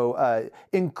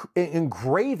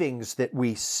 engravings that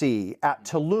we see at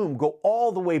Tulum go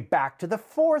all the way back to the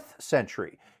 4th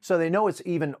century. So they know it's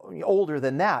even older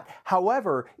than that.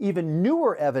 However, even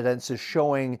newer evidence is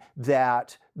showing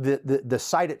that the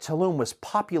site at Tulum was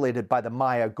populated by the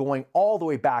Maya going all the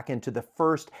way back into the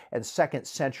 1st and 2nd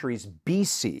centuries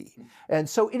BC. And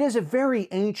so it is a very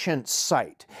ancient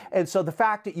site. And so the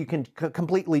fact that you can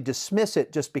completely dismiss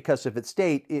it just because of its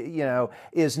date,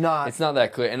 is not... It's not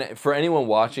that clear. And for anyone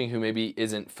watching who maybe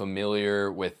isn't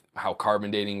familiar with how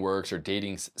carbon dating works or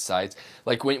dating sites,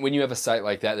 like when you have a site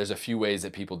like that, there's a few ways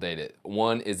that people date it.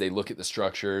 One is they look at the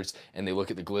structures and they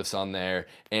look at the glyphs on there,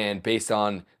 and based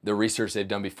on the research they've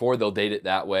done before, they'll date it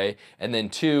that way. And then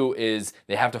two is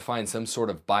they have to find some sort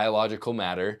of biological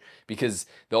matter, because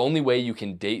the only way you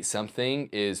can date something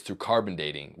is through carbon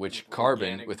dating, which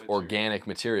carbon with organic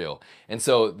material. And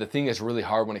so the thing that's really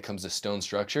hard when it comes to stone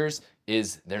structures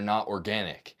is they're not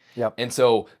organic. Yep. And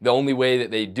so the only way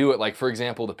that they do it, like for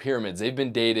example, the pyramids, they've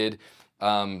been dated,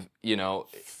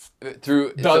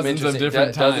 through dozens of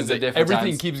different times. Everything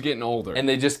times. Keeps getting older. And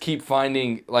they just keep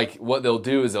finding, like, what they'll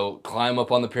do is they'll climb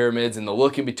up on the pyramids and they'll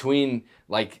look in between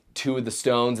like two of the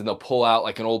stones and they'll pull out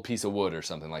like an old piece of wood or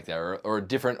something like that, or a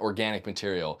different organic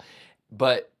material.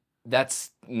 But that's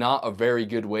not a very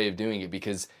good way of doing it,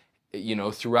 because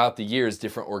throughout the years,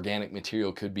 different organic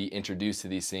material could be introduced to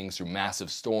these things through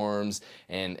massive storms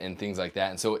and things like that.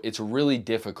 And so it's really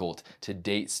difficult to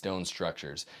date stone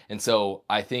structures. And so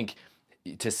I think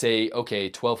to say, okay,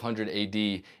 1200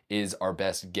 AD is our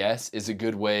best guess is a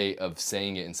good way of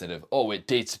saying it, instead of, oh, it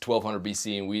dates to 1200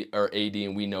 BC or AD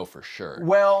and we know for sure.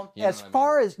 Well, as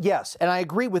far as, yes, and I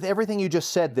agree with everything you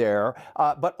just said there,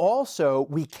 but also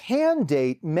we can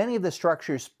date many of the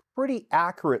structures pretty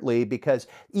accurately, because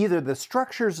either the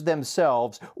structures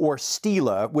themselves or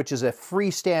stela, which is a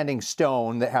freestanding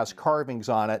stone that has carvings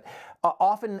on it,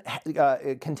 often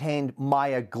contained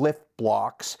Maya glyph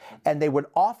blocks, and they would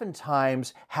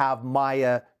oftentimes have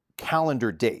Maya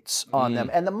calendar dates on them.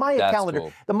 And the Maya calendar,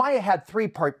 cool. The Maya had three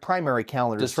primary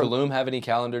calendars. Does Tulum have any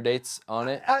calendar dates on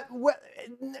it? Well,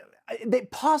 they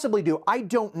possibly do. I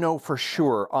don't know for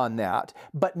sure on that.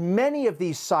 But many of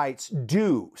these sites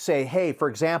do say, hey, for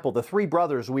example, the three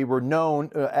brothers, we were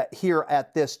known here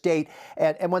at this date.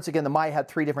 And once again, the Maya had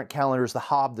three different calendars, the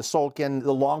Hob, the Solkin,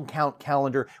 the long count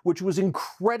calendar, which was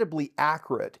incredibly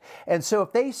accurate. And so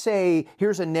if they say,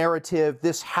 here's a narrative,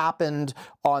 this happened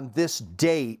on this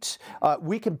date,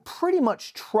 we can pretty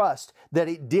much trust that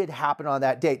it did happen on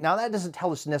that date. Now, that doesn't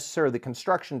tell us necessarily the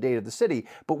construction date of the city,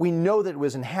 but we know that it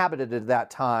was inhabited at that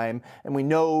time, and we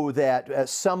know that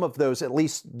some of those, at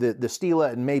least the stela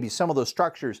and maybe some of those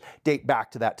structures, date back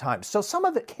to that time. So some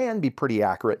of it can be pretty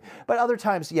accurate, but other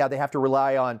times, yeah, they have to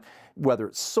rely on whether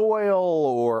it's soil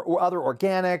or other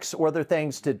organics or other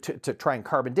things to try and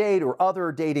carbon date, or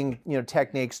other dating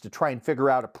techniques to try and figure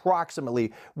out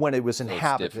approximately when it was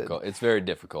inhabited. It's difficult. It's very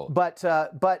difficult. But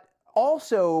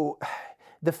also,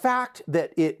 the fact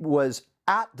that it was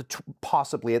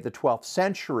possibly at the 12th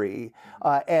century,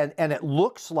 and it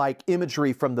looks like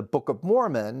imagery from the Book of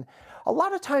Mormon. A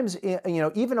lot of times,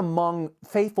 even among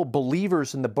faithful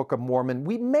believers in the Book of Mormon,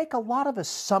 we make a lot of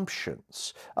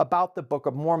assumptions about the Book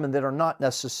of Mormon that are not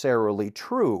necessarily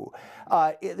true.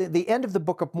 The end of the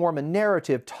Book of Mormon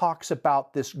narrative talks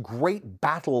about this great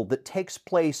battle that takes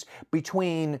place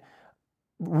between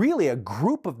really a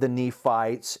group of the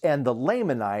Nephites and the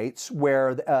Lamanites,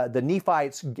 where the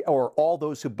Nephites, or all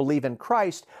those who believe in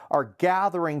Christ, are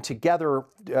gathering together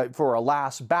for a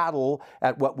last battle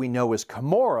at what we know as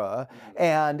Cumorah,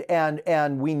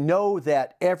 and we know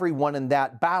that everyone in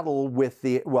that battle with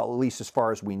the, well, at least as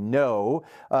far as we know,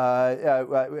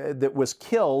 that was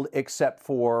killed except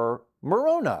for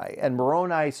Moroni. And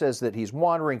Moroni says that he's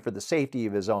wandering for the safety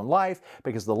of his own life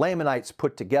because the Lamanites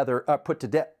put to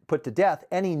death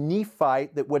any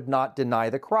Nephite that would not deny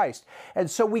the Christ.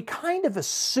 And so we kind of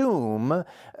assume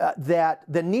that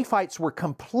the Nephites were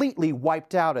completely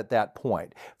wiped out at that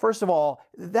point. First of all,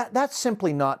 that's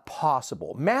simply not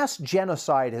possible. Mass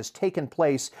genocide has taken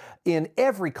place in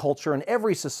every culture and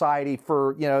every society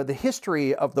for, the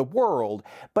history of the world,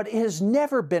 but it has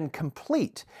never been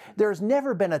complete. There's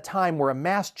never been a time where a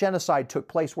mass genocide took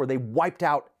place where they wiped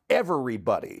out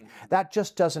everybody. That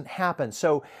just doesn't happen.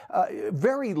 So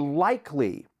very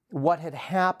likely what had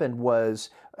happened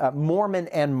was Mormon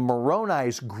and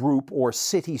Moroni's group or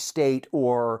city-state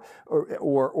or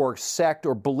sect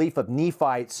or belief of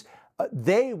Nephites,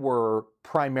 they were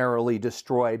primarily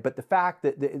destroyed. But the fact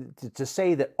that to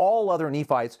say that all other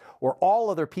Nephites or all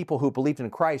other people who believed in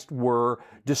Christ were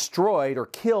destroyed or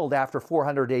killed after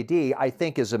 400 AD, I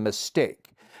think is a mistake.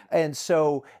 And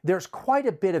so there's quite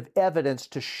a bit of evidence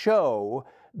to show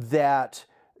that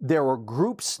there were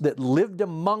groups that lived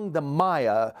among the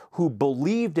Maya who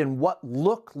believed in what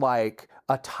looked like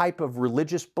a type of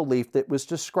religious belief that was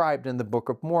described in the Book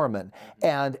of Mormon.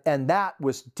 And that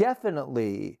was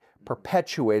definitely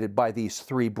perpetuated by these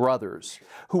three brothers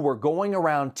who were going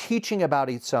around teaching about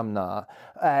Itzamna.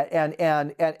 And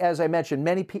as I mentioned,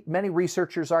 many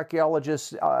researchers,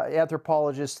 archaeologists,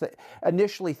 anthropologists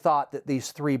initially thought that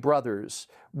these three brothers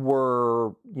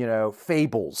were,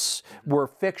 fables, were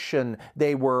fiction.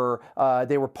 They were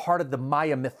part of the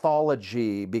Maya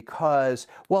mythology because,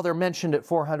 well, they're mentioned at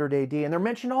 400 AD and they're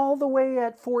mentioned all the way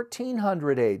at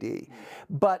 1400 AD.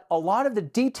 But a lot of the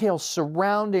details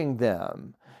surrounding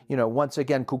them, once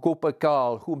again,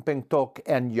 Kukupakal, Humpengtok,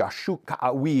 and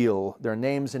Yashukawil, their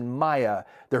names in Maya,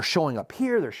 they're showing up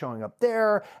here, they're showing up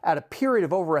there, at a period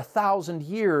of over 1,000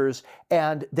 years,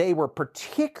 and they were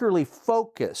particularly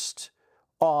focused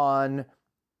on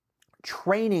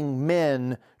training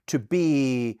men to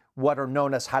be what are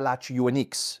known as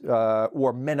Halachiyuniks,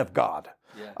 or men of God.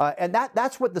 Yeah. And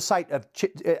that's what the site of,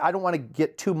 I don't want to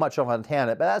get too much on a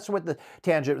tangent, but that's what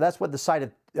the site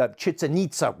of Chichen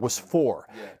Itza was for.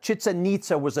 Yeah. Chichen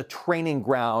Itza was a training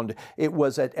ground. It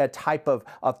was a type of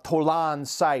Tolan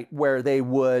site where they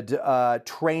would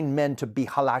train men to be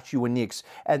Halachiyuniks,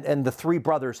 and the three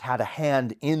brothers had a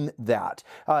hand in that.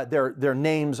 Their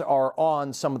names are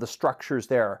on some of the structures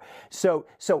there. So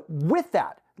with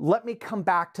that, let me come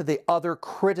back to the other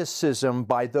criticism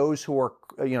by those who are,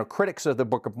 critics of the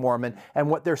Book of Mormon and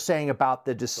what they're saying about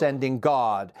the descending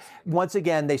God. Once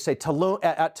again, they say at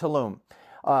Tulum,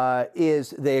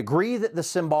 they agree that the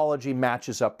symbology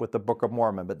matches up with the Book of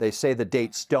Mormon, but they say the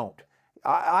dates don't.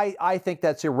 I think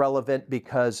that's irrelevant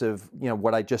because of,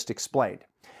 what I just explained.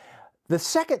 The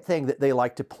second thing that they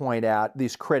like to point out,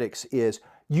 these critics, is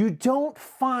you don't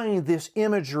find this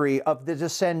imagery of the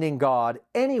descending God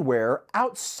anywhere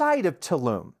outside of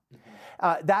Tulum.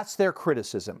 That's their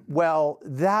criticism. Well,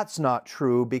 that's not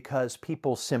true because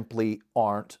people simply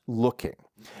aren't looking.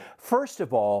 First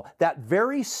of all, that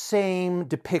very same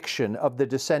depiction of the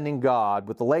descending God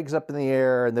with the legs up in the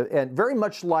air and very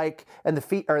much like, and the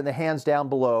feet are in the hands down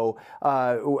below,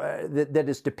 that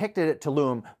is depicted at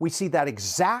Tulum, we see that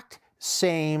exact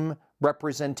same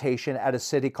representation at a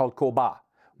city called Koba,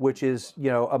 which is,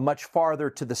 a much farther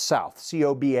to the south,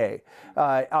 C-O-B-A,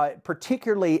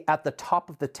 particularly at the top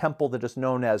of the temple that is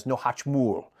known as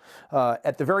Nohachmul.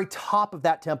 At the very top of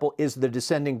that temple is the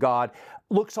descending God.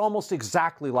 Looks almost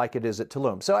exactly like it is at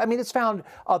Tulum. So, it's found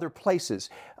other places.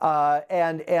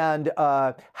 However,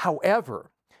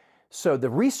 so the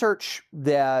research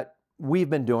that we've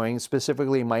been doing,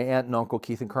 specifically my aunt and uncle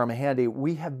Kieth and Carma Handy,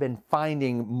 we have been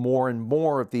finding more and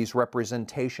more of these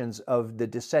representations of the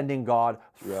descending God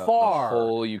far, the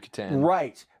whole Yucatan.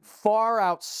 Right, far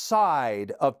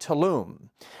outside of Tulum.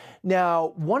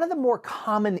 Now, one of the more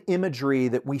common imagery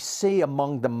that we see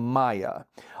among the Maya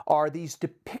are these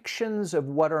depictions of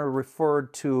what are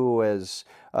referred to as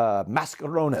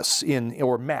mascarones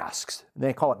or masks.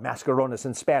 They call it mascarones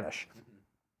in Spanish,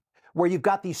 where you've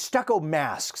got these stucco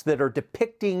masks that are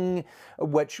depicting,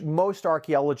 which most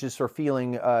archaeologists are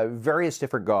feeling, various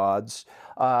different gods.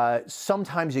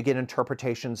 Sometimes you get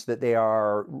interpretations that they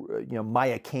are,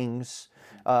 Maya kings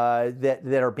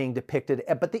that are being depicted.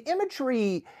 But the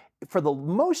imagery, for the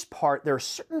most part, there are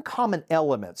certain common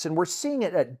elements, and we're seeing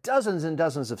it at dozens and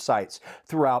dozens of sites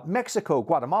throughout Mexico,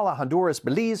 Guatemala, Honduras,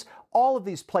 Belize, all of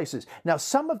these places. Now,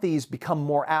 some of these become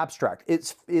more abstract.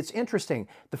 It's interesting.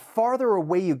 The farther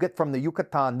away you get from the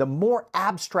Yucatan, the more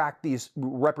abstract these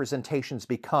representations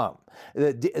become,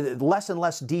 less and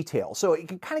less detail. So it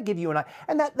can kind of give you an idea,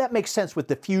 and that makes sense with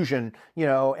diffusion,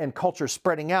 and culture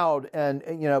spreading out, and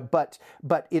but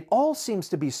it all seems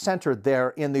to be centered there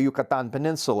in the Yucatan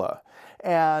Peninsula,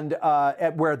 and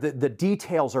where the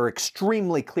details are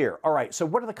extremely clear. All right, so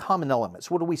what are the common elements?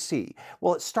 What do we see?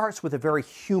 Well, it starts with a very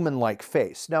human-like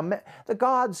face. Now, the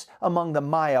gods among the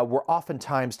Maya were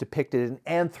oftentimes depicted in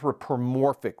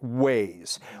anthropomorphic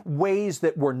ways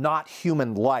that were not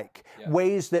human-like,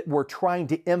 ways that were trying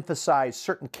to emphasize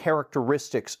certain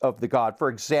characteristics of the god. For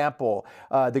example,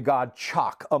 the god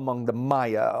Chak among the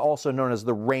Maya, also known as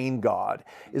the rain god,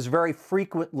 is very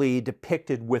frequently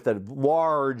depicted with a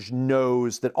large nose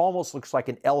that almost looks like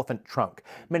an elephant trunk.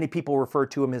 Many people refer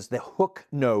to him as the hook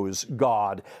nose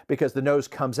god because the nose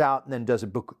comes out and then does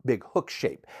a big hook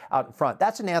shape out in front.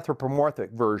 That's an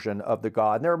anthropomorphic version of the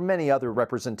god, and there are many other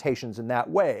representations in that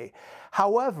way.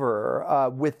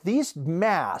 However, with these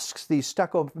masks, these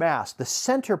stucco masks, the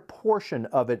center portion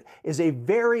of it is a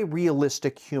very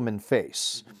realistic human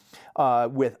face.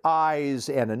 With eyes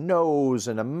and a nose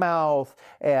and a mouth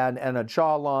and a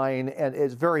jawline, and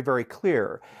it's very, very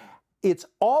clear. It's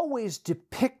always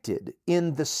depicted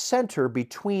in the center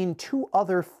between two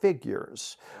other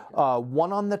figures.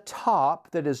 One on the top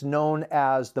that is known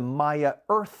as the Maya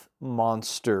earth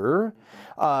monster,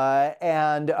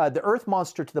 and the earth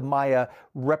monster to the Maya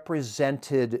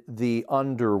represented the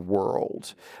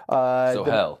underworld. So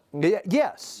hell.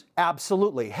 Yes,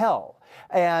 absolutely, hell.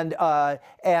 And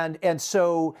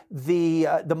so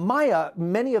the Maya,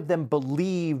 many of them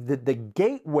believed that the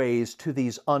gateways to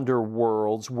these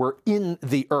underworlds were in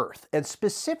the earth, and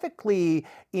specifically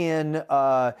in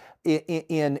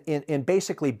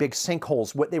basically big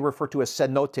sinkholes, what they refer to as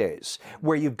cenotes,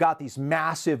 where you've got these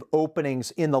massive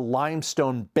openings in the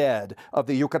limestone bed of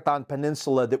the Yucatan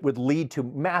Peninsula that would lead to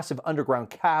massive underground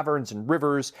caverns and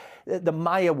rivers. The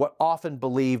Maya would often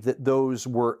believe that those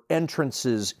were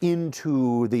entrances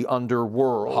into the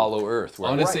underworld. Hollow earth.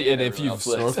 Honestly, and if you've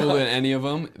snorkeled in any of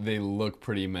them, they look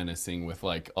pretty menacing with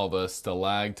like all the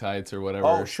stalactites or whatever.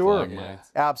 Oh, sure.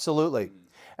 Stalagmites. Absolutely.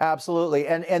 Absolutely.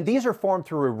 And these are formed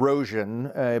through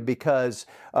erosion because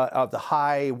of the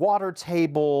high water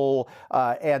table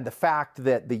and the fact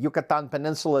that the Yucatan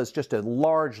Peninsula is just a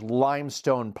large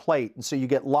limestone plate. And so you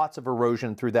get lots of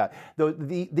erosion through that.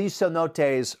 These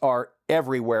cenotes are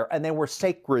everywhere, and they were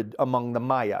sacred among the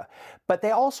Maya. But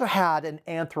they also had an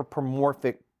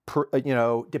anthropomorphic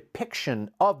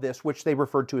depiction of this, which they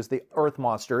referred to as the earth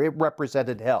monster. It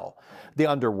represented hell, the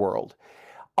underworld.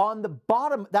 On the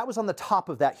bottom, that was on the top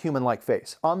of that human-like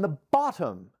face. On the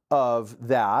bottom of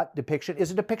that depiction is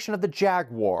a depiction of the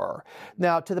jaguar.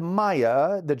 Now, to the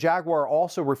Maya, the jaguar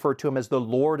also referred to him as the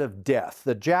Lord of Death.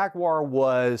 The jaguar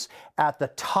was at the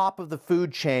top of the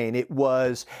food chain. It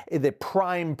was the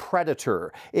prime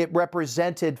predator. It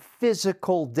represented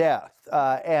physical death,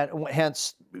 and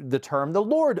hence the term the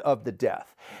Lord of the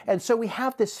Death. And so we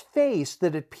have this face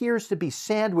that appears to be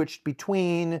sandwiched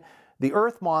between the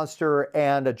earth monster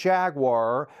and a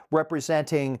jaguar,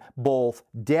 representing both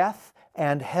death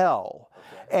and hell.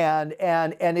 And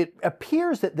it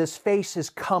appears that this face is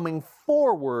coming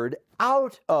forward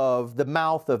out of the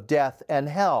mouth of death and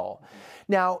hell.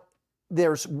 Now,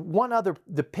 there's one other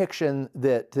depiction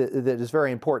that is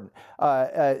very important.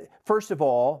 First of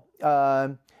all,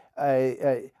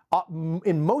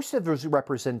 in most of those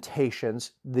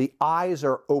representations, the eyes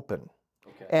are open,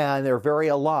 and they're very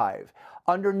alive.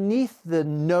 Underneath the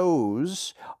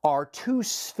nose are two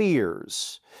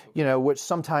spheres, which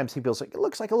sometimes he feels like it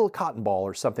looks like a little cotton ball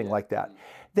or something like that.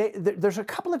 There's a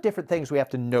couple of different things we have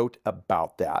to note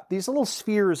about that. These little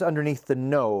spheres underneath the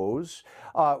nose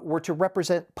were to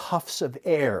represent puffs of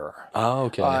air. Oh,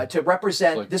 okay. To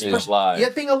represent like this being person, alive. yeah,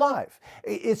 being alive.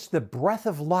 It's the breath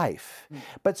of life.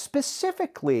 But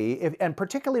specifically, and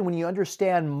particularly when you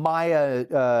understand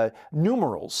Maya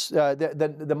numerals,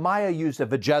 the Maya used a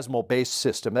vigesimal base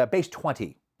system, base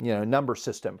 20. number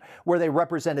system, where they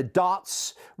represented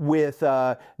dots with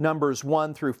numbers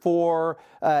 1 through 4,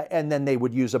 and then they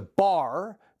would use a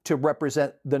bar to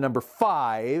represent the number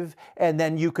 5, and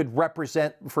then you could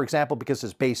represent, for example, because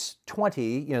it's base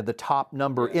 20, the top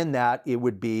number in that, it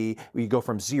would be, you go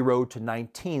from 0 to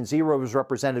 19. 0 is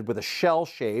represented with a shell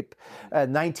shape.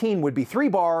 19 would be 3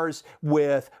 bars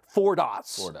with 4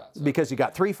 dots. 4 dots. Because you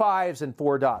got 3 5s and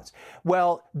 4 dots.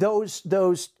 Well, those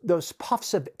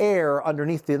puffs of air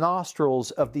underneath the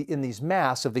nostrils in these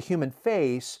masks of the human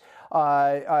face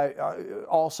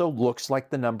also looks like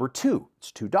the number 2.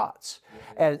 It's 2 dots.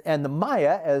 And the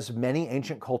Maya, as many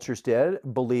ancient cultures did,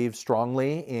 believed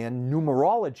strongly in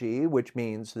numerology, which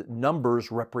means that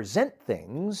numbers represent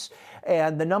things.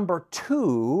 And the number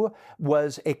 2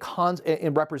 was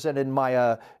represented in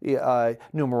Maya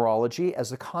numerology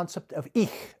as the concept of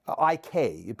ich,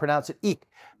 I-K. You pronounce it ich.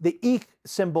 The ich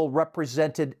symbol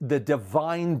represented the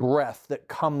divine breath that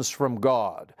comes from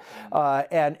God,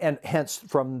 and hence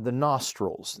from the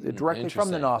nostrils, directly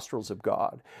from the nostrils of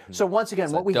God. So once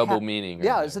again, what we have... double meaning.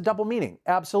 Yeah, it's a double meaning,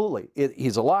 absolutely.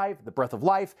 He's alive, the breath of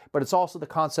life, but it's also the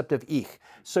concept of ich.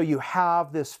 So you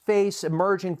have this face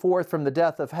emerging forth from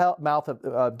the mouth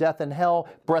of death and hell,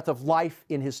 breath of life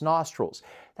in his nostrils.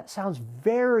 That sounds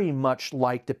very much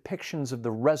like depictions of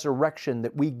the resurrection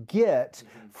that we get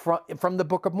from the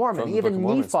Book of Mormon. From the Even Book of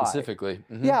Mormon Nephi, specifically.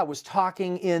 yeah, was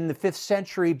talking in the 5th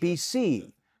century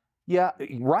BC. Yeah,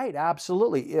 right,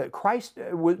 absolutely. Christ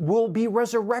will be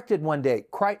resurrected one day.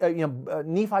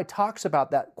 Nephi talks about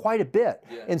that quite a bit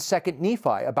in 2nd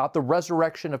Nephi, about the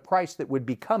resurrection of Christ that would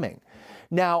be coming.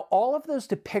 Now, all of those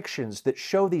depictions that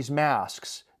show these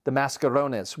masks, the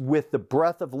mascarones, with the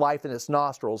breath of life in its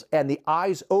nostrils and the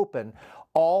eyes open,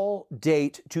 all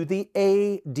date to the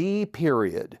AD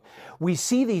period. We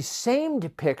see these same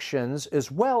depictions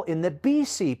as well in the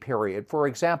BC period, for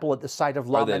example, at the site of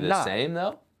Lamanai. Are they the same,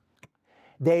 though?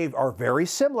 They are very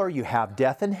similar. You have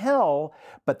death and hell,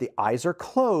 but the eyes are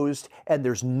closed and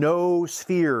there's no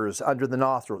spheres under the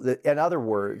nostril. In other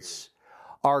words,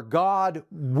 our God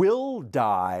will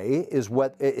die, is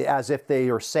what, as if they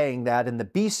are saying that in the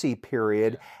BC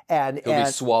period, and be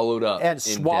swallowed up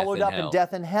in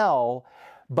death and hell.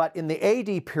 But in the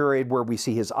AD period, where we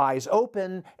see his eyes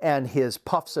open and his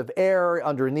puffs of air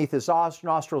underneath his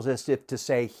nostrils, as if to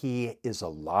say he is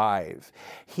alive.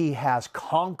 He has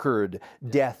conquered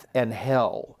death and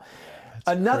hell.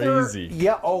 That's crazy.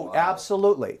 Yeah, oh,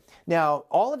 absolutely. Now,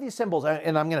 all of these symbols,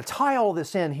 and I'm going to tie all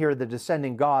this in here, the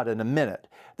descending God, in a minute.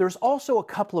 There's also a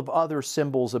couple of other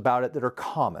symbols about it that are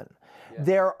common. Yeah.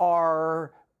 There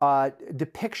are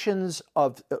depictions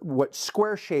of what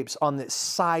square shapes on the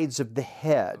sides of the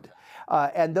head.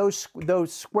 And those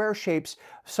square shapes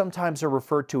sometimes are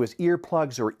referred to as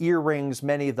earplugs or earrings.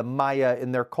 Many of the Maya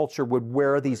in their culture would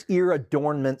wear these ear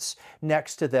adornments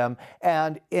next to them.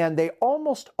 And they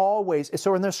almost always,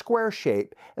 so in their square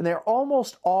shape, and they're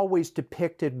almost always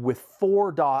depicted with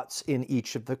 4 dots in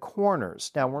each of the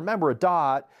corners. Now remember, a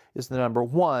dot is the number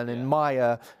 1 in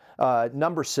Maya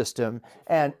number system.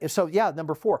 And so, yeah,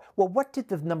 number 4. Well, what did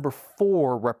the number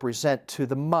 4 represent to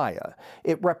the Maya?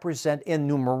 It represented, in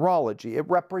numerology, it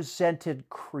represented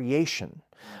creation.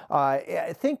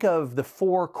 Think of the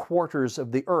 4 quarters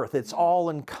of the earth. It's all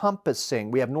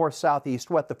encompassing. We have north, south, east,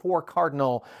 west, the 4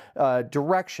 cardinal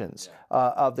directions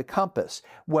of the compass.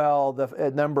 Well,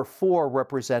 the number 4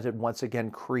 represented, once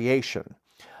again, creation.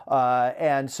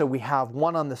 And so we have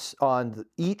one on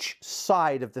each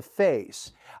side of the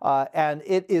face. And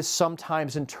it is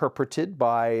sometimes interpreted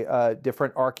by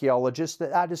different archaeologists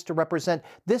that is to represent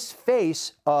this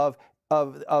face of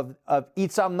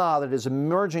Itzamna that is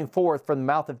emerging forth from the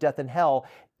mouth of death and hell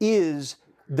is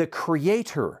the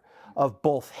creator of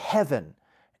both heaven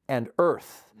and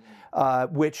earth,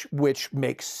 which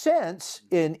makes sense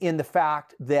in the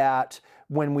fact that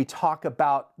when we talk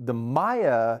about the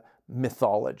Maya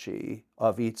mythology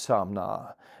of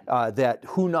Itzamna, that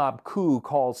Hunab-Ku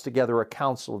calls together a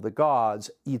council of the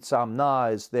gods.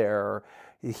 Itzamna is there.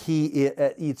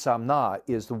 Itzamna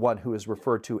is the one who is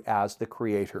referred to as the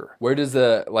creator. Where does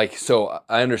so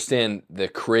I understand the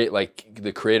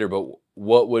creator, but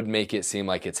what would make it seem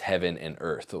like it's heaven and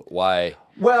earth? Why?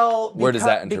 Well, where does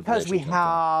that interpretation because we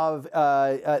have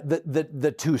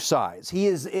the 2 sides. He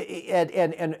is, and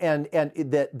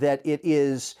that it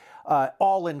is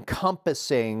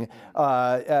all-encompassing,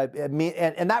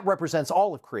 and that represents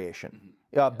all of creation,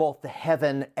 both the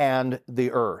heaven and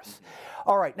the earth.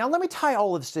 All right, now let me tie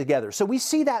all of this together. So we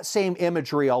see that same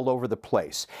imagery all over the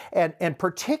place. And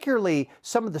particularly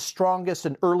some of the strongest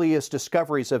and earliest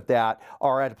discoveries of that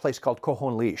are at a place called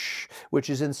Cojonlish, which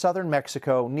is in southern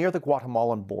Mexico near the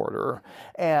Guatemalan border.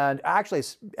 And actually,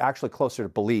 it's actually closer to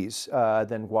Belize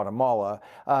than Guatemala.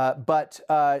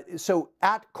 So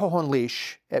at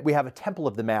Cojonlish, we have a temple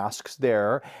of the masks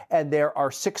there, and there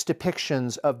are 6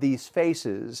 depictions of these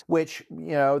faces, which,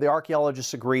 you know, the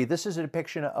archaeologists agree this is a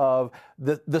depiction of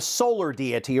the solar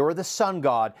deity or the sun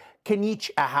god,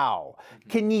 Kinich Ahau.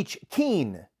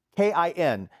 Kin,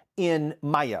 K-I-N, in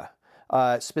Maya.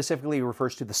 Specifically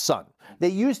refers to the sun. They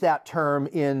use that term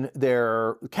in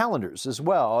their calendars as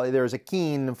well. There's a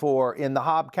kin in the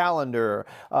Hab calendar,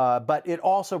 but it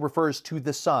also refers to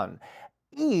the sun.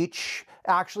 Each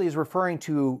actually is referring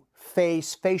to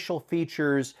facial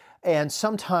features, and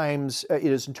sometimes it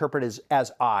is interpreted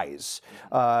as eyes.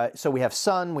 So we have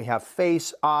sun, we have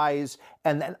face, eyes,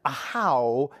 and then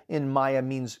Ahau in Maya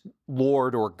means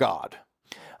Lord or God.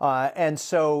 And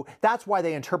so that's why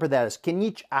they interpret that as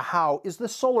Kinich Ahau is the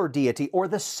solar deity or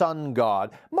the sun god.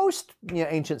 Most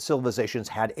ancient civilizations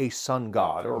had a sun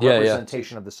god or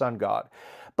representation of the sun god.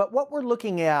 But what we're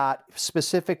looking at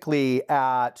specifically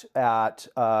at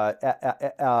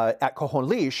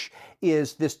Cojonlish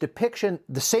is this depiction,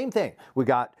 the same thing. We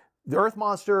got the earth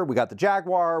monster, we got the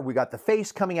jaguar, we got the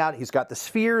face coming out, he's got the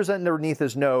spheres underneath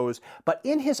his nose, but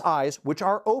in his eyes, which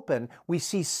are open, we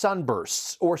see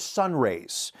sunbursts or sun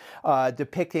rays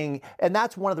depicting, and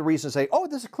that's one of the reasons they say, oh,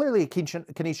 this is clearly a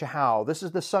Kinich Ahau, this is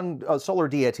the sun, solar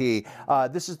deity,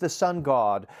 this is the sun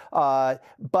god,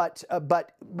 but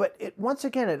once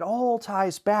again, it all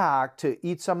ties back to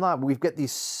Itzamna. We've got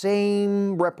these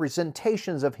same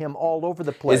representations of him all over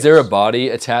the place. Is there a body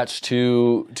attached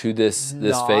to this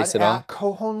face at all? At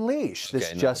Cojonlish.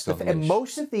 This just the and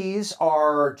most of these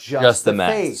are just the the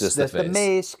mask, face. just the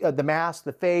face. The mask,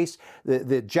 the face.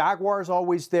 The jaguar is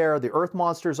always there. The earth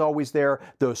monster is always there.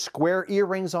 Those square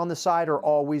earrings on the side are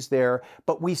always there.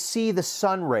 But we see the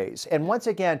sun rays. And once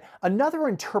again, another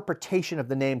interpretation of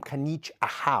the name Kinich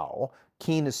Ahau.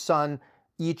 Kin is sun.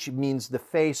 Each means the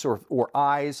face or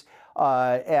eyes,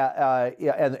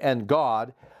 and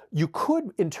God. You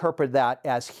could interpret that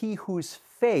as he whose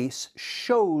face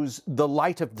shows the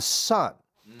light of the sun,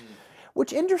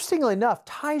 which interestingly enough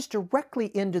ties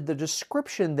directly into the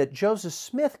description that Joseph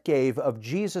Smith gave of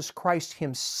Jesus Christ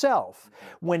himself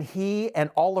when he and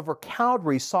Oliver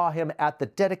Cowdery saw him at the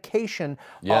dedication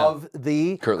of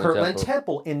the Kirtland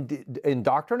Temple. In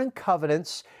Doctrine and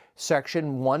Covenants,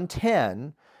 section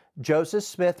 110, Joseph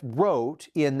Smith wrote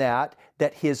in that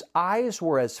his eyes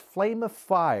were as flame of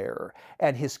fire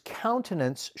and his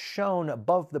countenance shone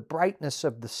above the brightness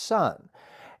of the sun.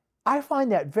 I find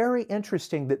that very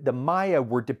interesting that the Maya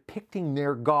were depicting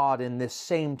their God in this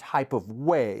same type of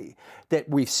way, that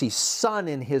we see sun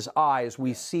in his eyes,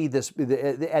 we see this,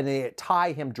 and they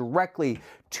tie him directly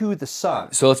to the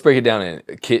sun. So let's break it down.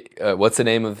 What's the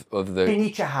name of the?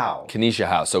 Kinich Ahau. Kinich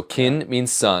Ahau. So kin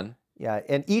means sun. Yeah,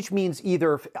 and each means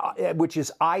either, which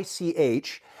is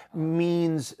ICH,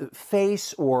 means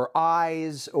face or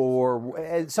eyes,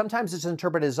 or sometimes it's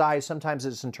interpreted as eyes, sometimes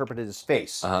it's interpreted as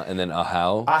face. And then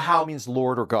Ahau? Ahau means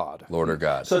Lord or God. Lord or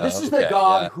God. So this is the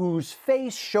God whose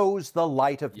face shows the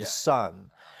light of the sun.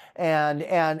 And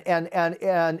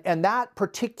that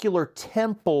particular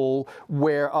temple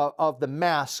where of the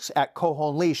masks at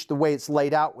Cojonlish, the way it's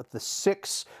laid out with the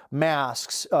 6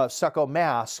 masks, stucco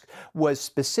masks, was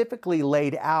specifically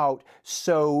laid out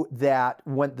so that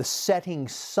when the setting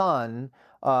sun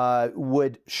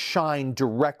would shine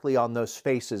directly on those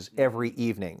faces every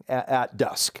evening at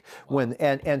dusk,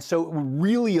 and so it would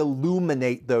really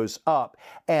illuminate those up.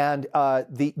 And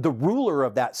the ruler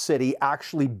of that city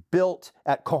actually built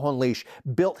at Cojonlish,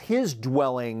 built his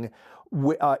dwelling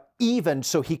even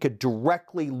so he could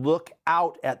directly look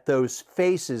out at those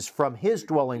faces from his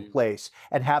dwelling place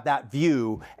and have that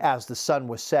view as the sun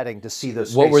was setting to see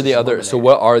those. What were the other? So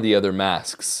what are the other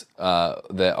masks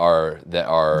that are?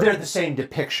 They're the same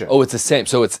depiction. Oh, it's the same.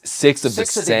 So it's 6 of the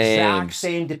same. Exact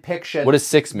same depiction. What does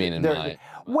 6 mean in Maya?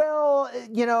 Well,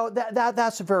 you know,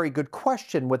 that's a very good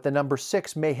question. What the number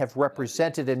 6 may have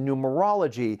represented in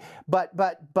numerology, but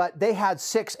they had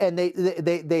 6, and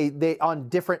they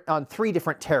on 3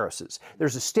 different terraces.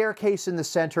 There's a staircase in the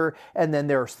center, and then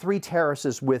there are 3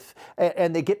 terraces with,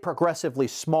 and they get progressively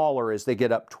smaller as they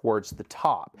get up towards the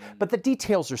top. But the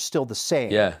details are still the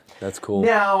same. Yeah, that's cool.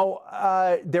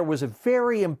 Now, there was a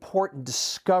very important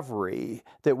discovery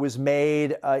that was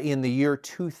made in the year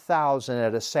 2000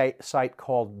 at a site called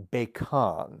called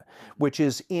Bekan, which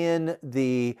is in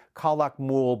the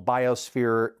Calakmul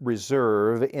Biosphere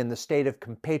Reserve in the state of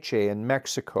Campeche in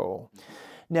Mexico.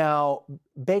 Now,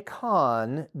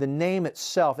 Bekan, the name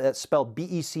itself, that's spelled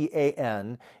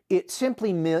B-E-C-A-N, it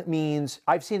simply means,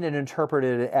 I've seen it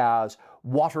interpreted as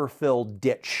water-filled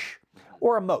ditch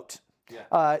or a moat.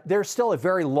 There's still a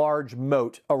very large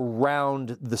moat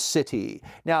around the city.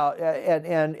 Now,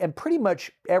 and pretty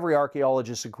much every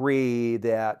archaeologist agree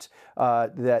that,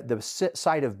 that the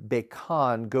site of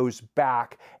Bekan goes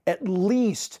back at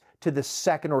least to the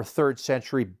 2nd or 3rd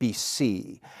century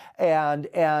BC. And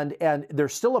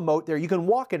there's still a moat there. You can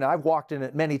walk in it. I've walked in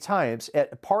it many times.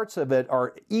 Parts of it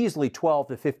are easily 12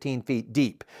 to 15 feet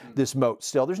deep, this moat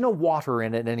still. There's no water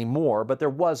in it anymore, but there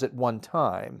was at one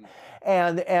time.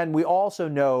 And we also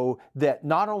know that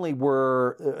not only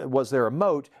was there a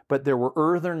moat, but there were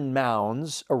earthen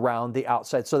mounds around the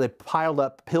outside. So they piled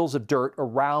up hills of dirt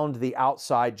around the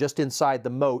outside, just inside the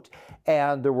moat.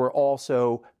 And there were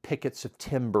also pickets of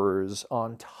timbers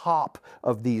on top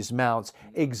of these mounds,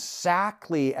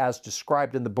 exactly as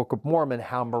described in the Book of Mormon,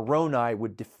 how Moroni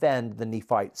would defend the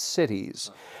Nephite cities.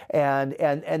 And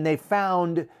they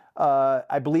found,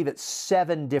 I believe it's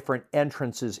 7 different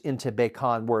entrances into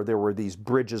Bekan where there were these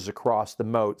bridges across the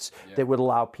moats that would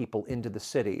allow people into the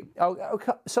city.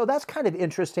 So that's kind of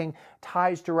interesting,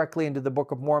 ties directly into the Book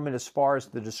of Mormon as far as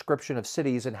the description of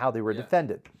cities and how they were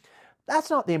defended.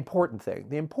 That's not the important thing.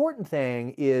 The important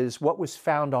thing is what was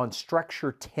found on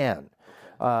structure 10.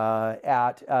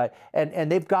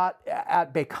 And they've got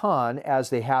at Bekan,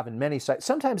 as they have in many sites,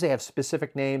 sometimes they have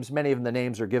specific names. Many of the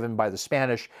names are given by the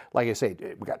Spanish. Like I say,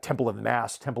 we got Temple of the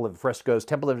Mass, Temple of the Frescoes,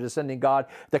 Temple of the Descending God,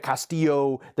 the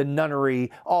Castillo, the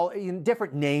Nunnery, all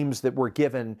different names that were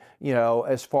given, you know,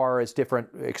 as far as different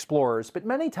explorers. But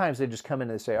many times they just come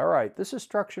in and say, all right, this is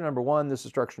structure number 1, this is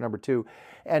structure number 2.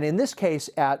 And in this case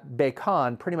at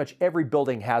Bekan, pretty much every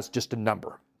building has just a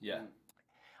number.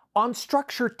 On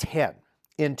structure 10,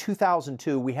 in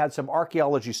 2002, we had some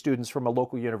archaeology students from a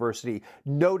local university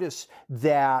notice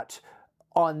that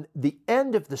on the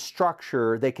end of the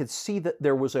structure, they could see that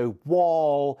there was a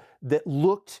wall that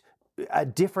looked a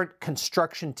different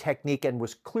construction technique and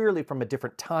was clearly from a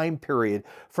different time period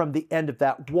from the end of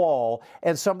that wall.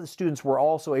 And some of the students were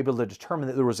also able to determine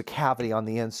that there was a cavity on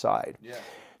the inside.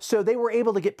 So they were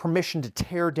able to get permission to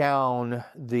tear down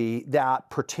that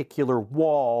particular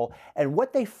wall. And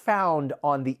what they found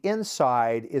on the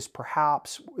inside is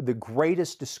perhaps the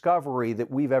greatest discovery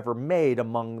that we've ever made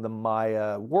among the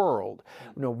Maya world.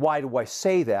 You know, why do I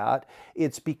say that?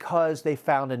 It's because they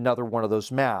found another one of those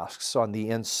masks on the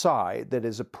inside that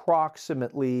is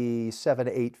approximately 7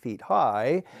 to 8 feet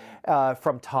high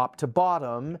from top to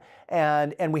bottom.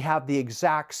 And we have the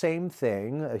exact same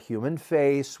thing, a human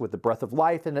face with the breath of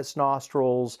life in its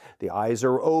nostrils, the eyes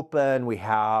are open, we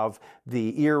have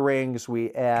the earrings,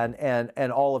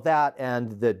 and all of that,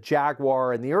 and the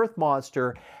jaguar and the earth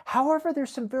monster. However, there's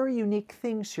some very unique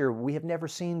things here we have never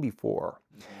seen before.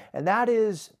 And that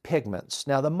is pigments.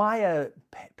 Now, the Maya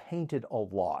painted a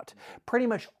lot. Pretty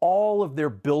much all of their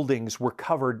buildings were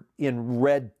covered in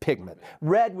red pigment.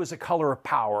 Red was a color of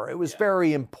power. It was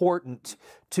very important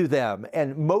to them.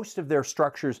 And most of their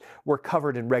structures were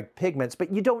covered in red pigments,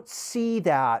 but you don't see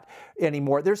that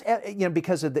anymore. There's, you know,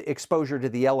 because of the exposure to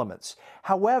the elements.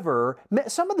 However,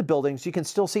 some of the buildings you can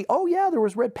still see, oh yeah, there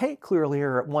was red paint clearly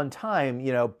here at one time,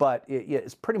 you know, but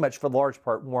it's pretty much for the large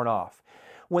part worn off.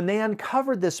 When they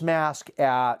uncovered this mask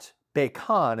at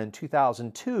Bekan in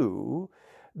 2002,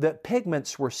 the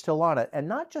pigments were still on it, and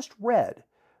not just red,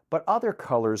 but other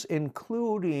colors,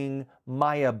 including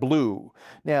Maya blue.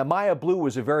 Now, Maya blue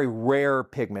was a very rare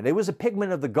pigment. It was a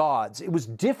pigment of the gods. It was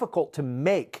difficult to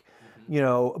make, you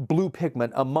know, blue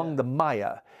pigment among the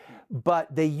Maya.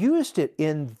 But they used it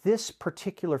in this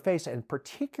particular face, and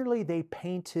particularly they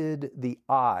painted the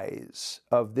eyes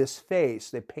of this face.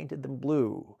 They painted them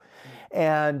blue.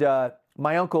 And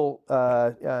my uncle,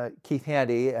 Kieth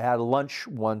Handy, had lunch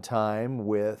one time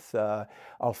with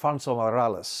Alfonso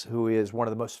Morales, who is one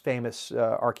of the most famous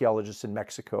archaeologists in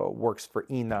Mexico, works for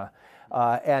INA.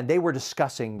 And they were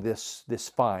discussing this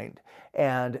find.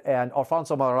 And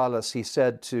Alfonso Morales, he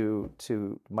said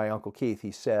to my uncle Keith,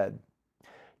 he said,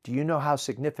 do you know how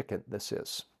significant this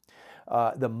is?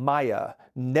 The Maya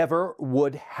never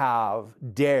would have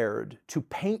dared to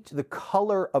paint the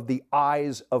color of the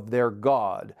eyes of their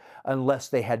god unless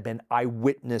they had been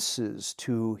eyewitnesses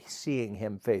to seeing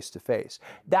him face to face.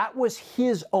 That was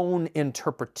his own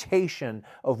interpretation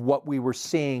of what we were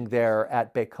seeing there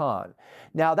at Bekan.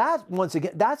 Now that, once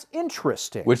again, that's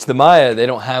interesting. Which the Maya, they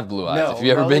don't have blue eyes. No, if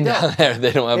you've ever been down there,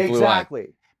 they don't have blue eyes.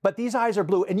 Exactly. But these eyes are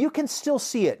blue, and you can still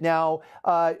see it. Now,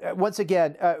 once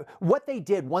again, what they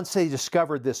did once they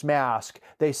discovered this mask,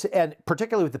 and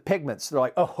particularly with the pigments, they're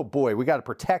like, oh boy, we got to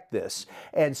protect this.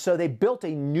 And so they built a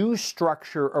new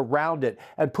structure around it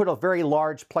and put a very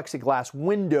large plexiglass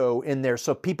window in there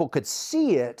so people could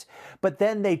see it. But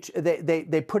then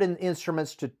they put in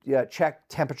instruments to check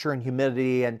temperature and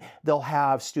humidity, and they'll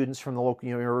have students from the local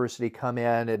university come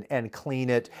in and clean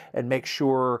it and make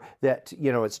sure that,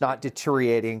 you know, it's not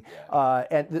deteriorating.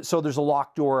 And so there's a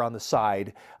locked door on the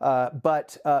side,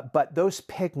 but those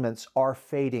pigments are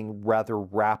fading rather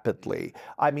rapidly.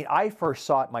 I mean, I first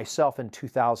saw it myself in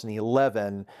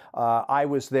 2011. I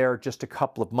was there just a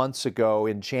couple of months ago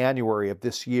in January of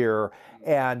this year,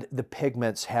 and the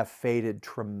pigments have faded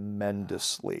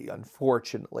tremendously,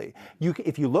 unfortunately.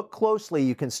 If you look closely,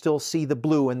 you can still see the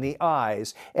blue in the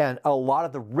eyes, and a lot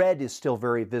of the red is still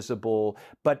very visible,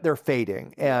 but they're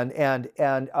fading. And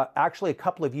actually a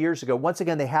couple of years ago, once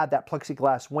again, they had that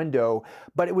plexiglass window,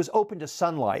 but it was open to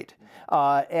sunlight.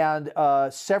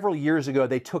 Several years ago,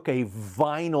 they took a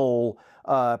vinyl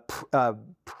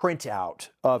printout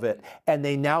of it, and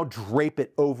they now drape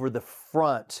it over the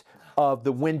front of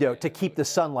the window to keep the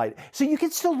sunlight. So you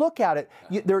can still look at it.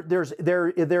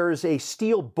 There's a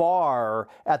steel bar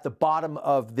at the bottom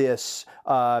of this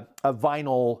a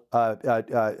vinyl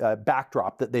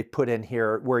backdrop that they put in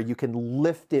here, where you can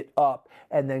lift it up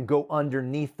and then go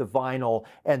underneath the vinyl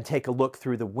and take a look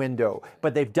through the window.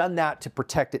 But they've done that to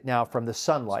protect it now from the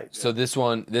sunlight. So this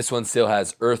one still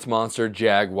has earth monster,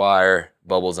 jaguar,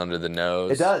 bubbles under the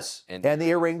nose. It does, and the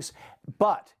earrings.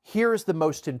 But here's the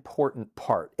most important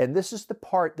part, and this is the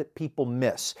part that people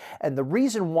miss. And the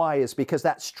reason why is because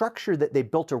that structure that they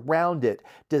built around it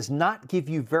does not give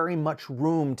you very much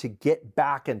room to get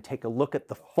back and take a look at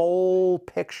the full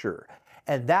picture.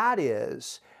 And that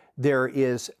is, there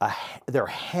are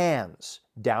hands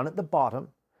down at the bottom,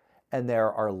 and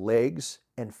there are legs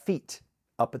and feet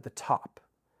up at the top.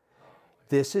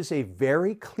 This is a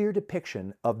very clear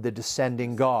depiction of the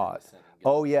descending God.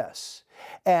 Oh yes.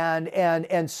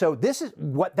 And so this is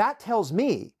what that tells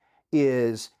me,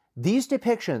 is these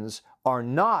depictions are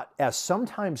not, as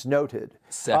sometimes noted,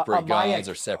 separate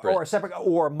gods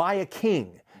or Maya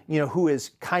king, you know, who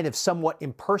is kind of somewhat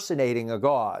impersonating a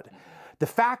god. The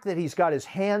fact that he's got his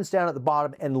hands down at the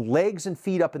bottom and legs and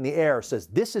feet up in the air says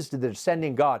this is the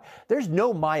descending God. There's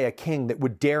no Maya king that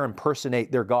would dare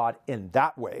impersonate their God in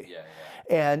that way.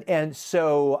 And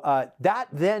so that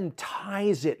then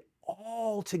ties it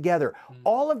all together.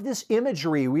 All of this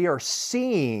imagery we are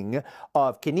seeing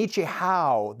of Kenichi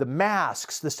Hao, the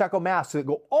masks, the stucco masks that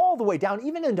go all the way down,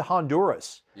 even into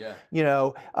Honduras. You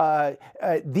know,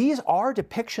 these are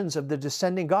depictions of the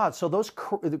descending God. So those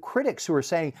the critics who are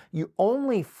saying you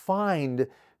only find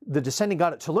the descending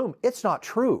God at Tulum, it's not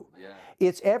true.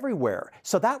 It's everywhere.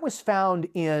 So that was found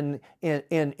in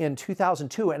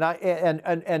 2002, and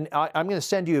I'm going to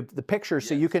send you the picture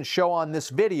so you can show on this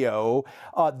video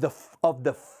of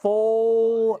the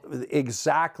full,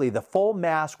 exactly the full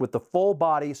mask with the full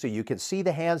body, so you can see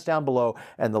the hands down below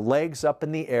and the legs up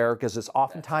in the air, because it's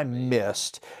oftentimes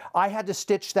missed. I had to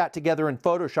stitch that together in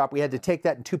Photoshop. We had to take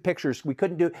that in 2 pictures. We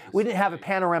didn't have a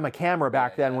panorama camera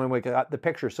back then when we got the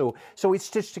picture, so we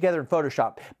stitched together in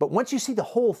Photoshop. But once you see the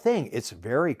whole thing, it's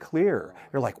very clear.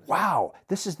 You're like, wow,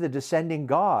 this is the descending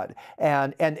God.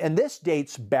 And this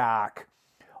dates back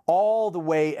all the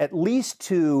way at least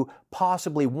to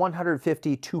possibly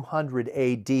 150, 200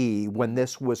 AD when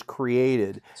this was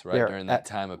created. That's right, during that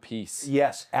time of peace.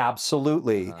 Yes,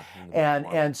 absolutely.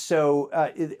 And so,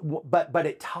 but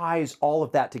it ties all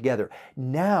of that together.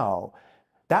 Now,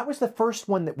 that was the first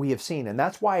one that we have seen, and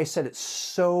that's why I said it's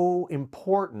so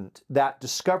important, that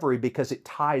discovery, because it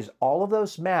ties all of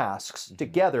those masks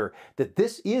together, that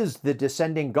this is the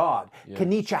descending God.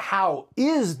 Kenichi Hao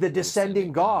is the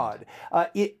descending God.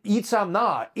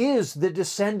 Itzamna is the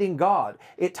descending God.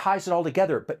 It ties it all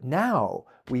together. But now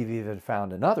we've even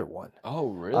found another one. Oh,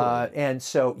 really? And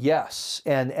so, yes,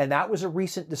 and that was a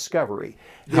recent discovery.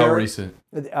 How recent?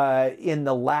 In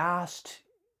the last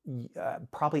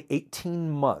probably 18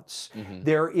 months,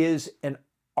 there is an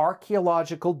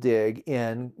archaeological dig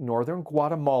in northern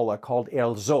Guatemala called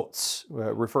El Zotz,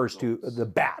 refers to the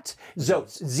bat,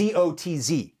 Zotz,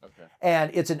 Z-O-T-Z.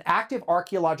 And it's an active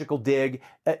archaeological dig.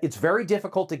 It's very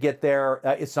difficult to get there.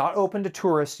 It's not open to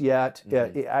tourists yet.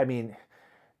 I mean,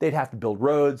 they'd have to build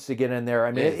roads to get in there.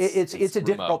 I mean, it's a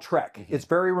difficult trek. It's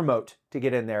very remote to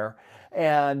get in there.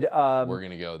 And we're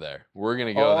gonna go there. We're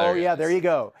gonna go there. Oh yeah, there you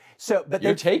go. So, but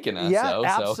you're taking us. Yeah, though,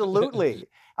 absolutely.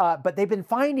 But they've been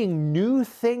finding new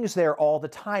things there all the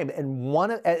time,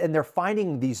 and they're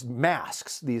finding these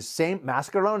masks, these same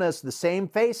mascarones, the same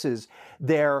faces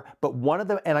there. But one of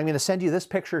them, and I'm going to send you this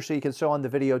picture so you can show on the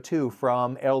video too,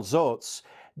 from El Zots.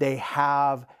 They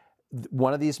have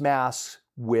one of these masks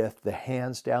with the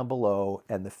hands down below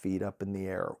and the feet up in the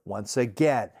air. Once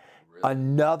again,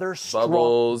 another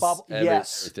strong bubble.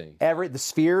 Yes, everything. The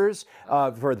spheres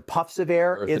for the puffs of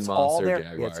air. Earth it's and monster, all there.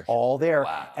 jaguar. It's all there,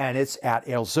 Wow. and it's at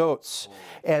El Zots.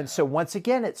 And so once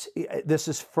again, this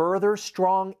is further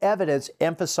strong evidence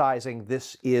emphasizing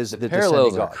this is the parallels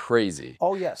descending are God. crazy.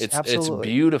 Oh yes, absolutely. It's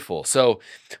beautiful. So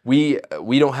we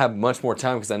don't have much more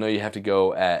time because I know you have to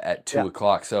go at 2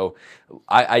 o'clock. So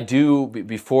I do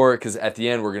before, because at the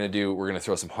end we're gonna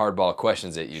throw some hardball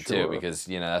questions at you too, because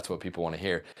that's what people want to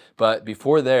hear. But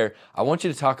before there, I want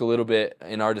you to talk a little bit,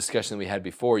 in our discussion that we had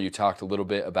before, you talked a little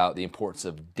bit about the importance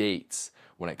of dates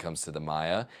when it comes to the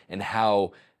Maya, and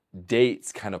how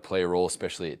dates kind of play a role,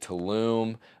 especially at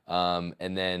Tulum.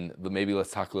 And then maybe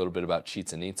let's talk a little bit about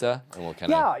Chichen Itza, and we'll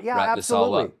kind of wrap this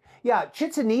all up. Yeah,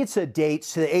 Chichen Itza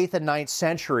dates to the 8th and 9th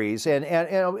centuries,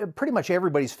 and pretty much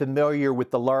everybody's familiar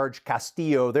with the large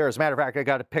castillo there. As a matter of fact, I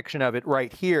got a picture of it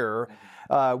right here,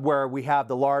 where we have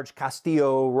the large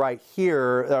castillo right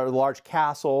here, the large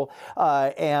castle,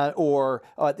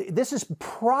 this is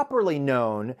properly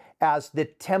known as the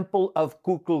Temple of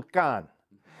Kukulkan.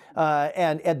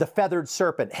 And the feathered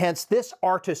serpent, hence this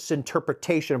artist's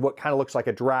interpretation of what kind of looks like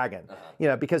a dragon.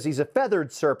 Because he's a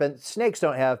feathered serpent. Snakes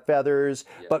don't have feathers,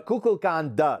 but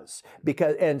Kukulkan does,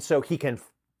 and so he can.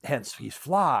 Hence, he's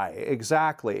fly,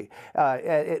 exactly.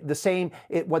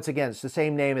 Once again, it's the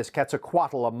same name as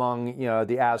Quetzalcoatl among,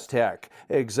 the Aztec,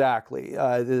 exactly,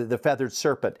 the feathered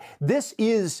serpent. This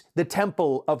is the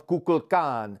temple of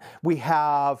Kukulkan.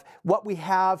 What we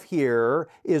have here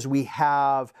is we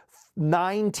have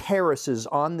 9 terraces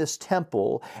on this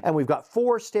temple, and we've got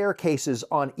 4 staircases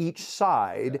on each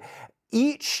side.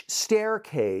 Each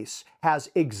staircase has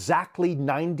exactly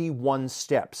 91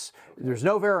 steps. There's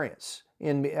no variance.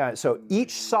 So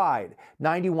each side,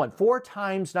 91. 4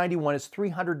 times 91 is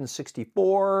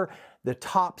 364. The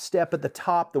top step at the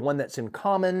top, the one that's in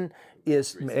common,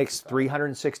 makes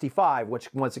 365,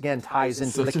 which once again ties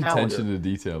into the calendar. Attention to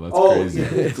detail. That's crazy.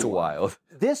 It's wild.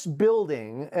 This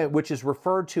building, which is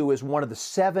referred to as one of the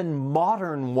 7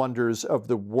 modern wonders of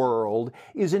the world,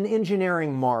 is an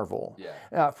engineering marvel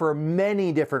for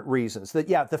many different reasons.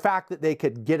 The fact that they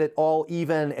could get it all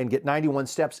even and get 91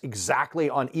 steps exactly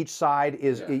on each side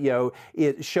is,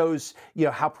 it shows,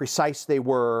 how precise they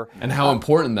were. And how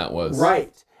important that was.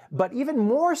 Right. But even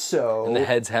more so... And the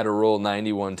heads had to roll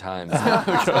 91 times.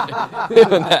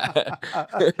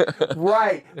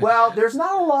 Right. Well, there's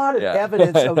not a lot of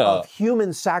evidence of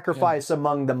human sacrifice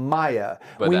among the Maya.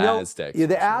 But Aztecs.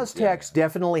 The Aztecs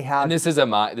definitely had... And this is a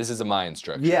Mayan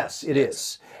structure. Yes, it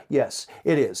is. Yes,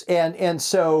 it is. And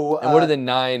so... And what are the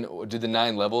 9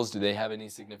 levels, do they have any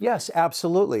significance? Yes,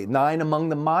 absolutely. 9 among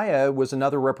the Maya was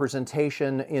another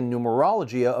representation in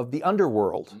numerology of the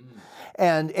underworld.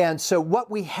 And so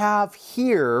what we have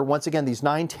here, once again, these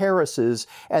 9 terraces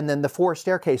and then the 4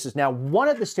 staircases. Now, one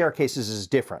of the staircases is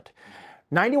different.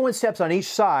 91 steps on each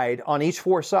side, on each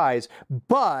 4 sides,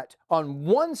 but on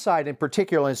one side in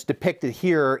particular, and it's depicted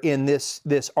here in this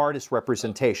artist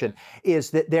representation,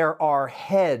 is that there are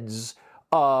heads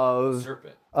of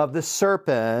the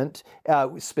serpent,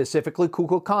 specifically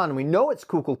Kukulkan. And we know it's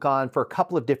Kukulkan for a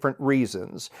couple of different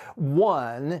reasons.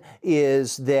 One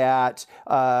is that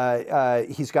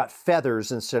he's got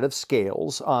feathers instead of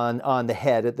scales on the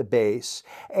head at the base.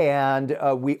 And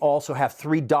we also have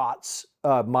 3 dots,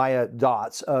 Maya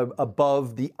dots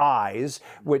above the eyes,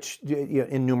 which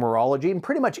in numerology, and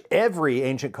pretty much every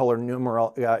ancient cultural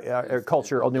numerology,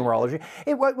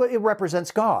 it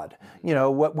represents God.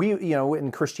 What we,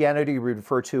 in Christianity, we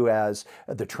refer to as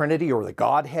the Trinity or the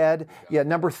Godhead.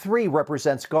 Number 3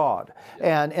 represents God.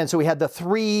 And so we had the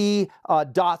 3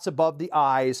 dots above the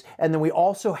eyes, and then we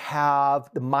also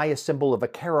have the Maya symbol of a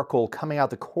caracal coming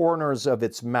out the corners of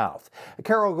its mouth. A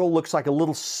caracal looks like a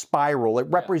little spiral. It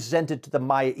represented to the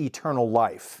Maya eternal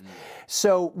life.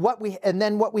 So what we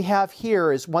have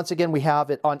here is, once again, we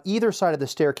have it on either side of the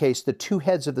staircase, the 2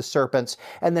 heads of the serpents,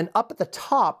 and then up at the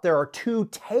top there are 2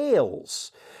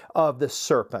 tails of the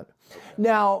serpent.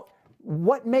 Now,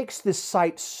 what makes this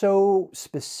site so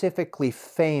specifically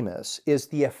famous is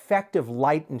the effect of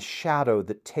light and shadow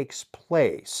that takes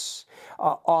place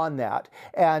on that.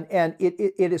 And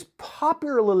it is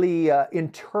popularly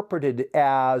interpreted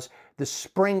as the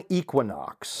spring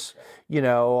equinox, you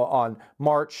know, on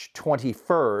March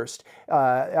 21st.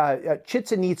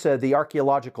 Chichen Itza, the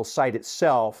archaeological site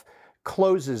itself,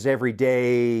 closes every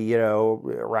day, you know,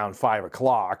 around 5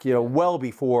 o'clock, you know, well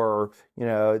before, you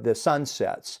know, the sun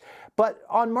sets. But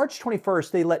on March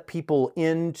 21st, they let people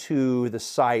into the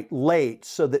site late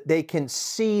so that they can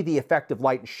see the effect of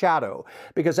light and shadow.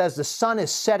 Because as the sun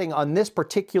is setting on this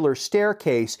particular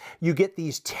staircase, you get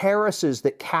these terraces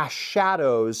that cast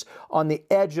shadows on the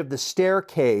edge of the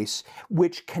staircase,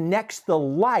 which connects the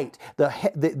light.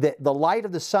 The light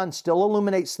of the sun still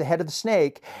illuminates the head of the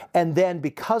snake, and then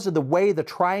because of the way the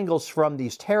triangles from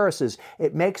these terraces,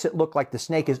 it makes it look like the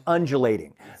snake is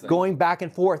undulating, going back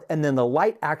and forth, and then the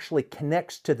light actually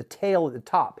connects to the tail at the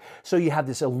top. So you have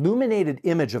this illuminated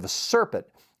image of a serpent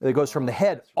that goes from the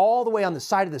head all the way on the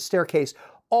side of the staircase,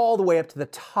 all the way up to the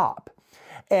top.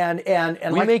 And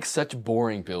we like, make such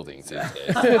boring buildings these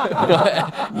days.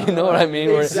 You know what I mean?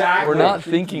 Exactly. We're not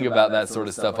thinking about that sort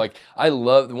of stuff. Like, I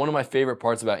love, one of my favorite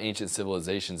parts about ancient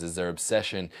civilizations is their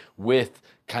obsession with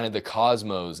kind of the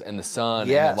cosmos and the sun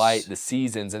and the light, the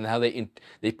seasons, and how they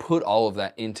put all of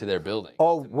that into their building.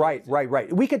 Oh, right.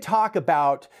 We could talk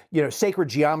about, you know, sacred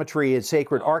geometry and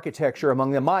sacred architecture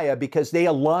among the Maya, because they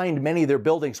aligned many of their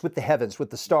buildings with the heavens, with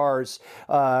the stars,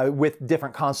 with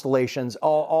different constellations.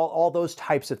 All those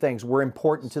types of things were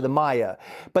important to the Maya.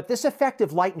 But this effect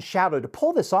of light and shadow, to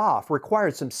pull this off,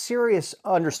 required some serious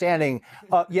understanding,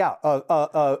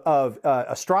 of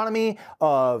astronomy,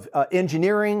 of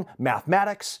engineering,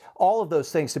 mathematics, all of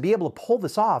those things. To be able to pull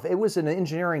this off, it was an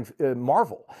engineering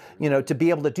marvel, you know, to be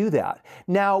able to do that.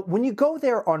 Now, when you go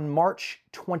there on March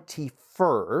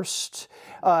 21st,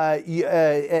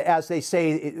 as they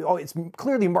say, it's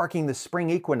clearly marking the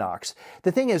spring equinox.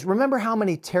 The thing is, remember how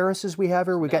many terraces we have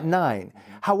here? We've got 9.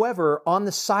 However, on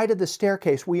the side of the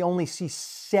staircase, we only see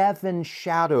 7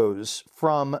 shadows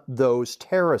from those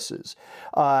terraces.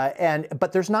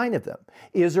 But there's 9 of them.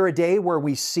 Is there a day where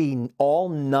we see all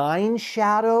 9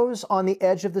 shadows on the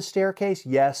edge of the staircase?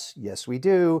 Yes, we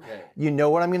do. Okay. You know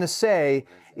what I'm going to say.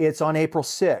 It's on April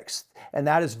 6th. And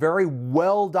that is very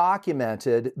well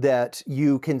documented, that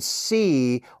you can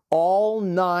see all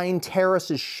 9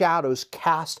 terraces' shadows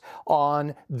cast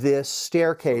on this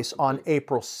staircase on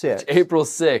April 6th. April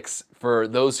 6th, for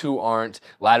those who aren't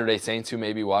Latter-day Saints who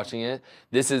may be watching it,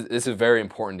 this is a very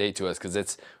important date to us,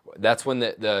 because that's when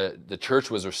the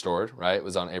church was restored, right? It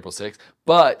was on April 6th.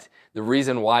 But the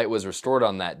reason why it was restored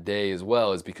on that day as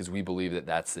well is because we believe that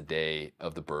that's the day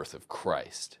of the birth of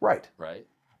Christ. Right. Right?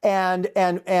 And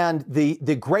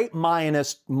the great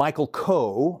Mayanist Michael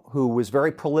Coe, who was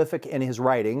very prolific in his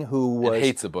writing, who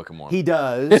hates the Book of Mormon. He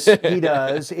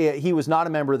does. He was not a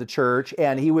member of the church,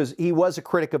 and he was a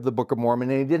critic of the Book of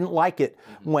Mormon, and he didn't like it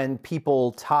when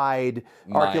people tied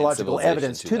archaeological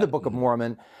evidence to the Book of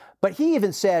Mormon. But he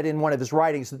even said in one of his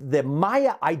writings that the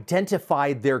Maya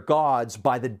identified their gods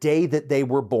by the day that they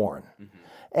were born.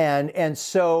 And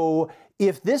so,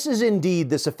 if this is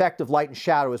indeed, this effect of light and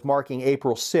shadow is marking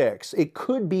April 6th, it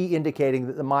could be indicating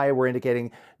that the Maya were indicating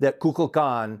that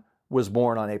Kukulkan was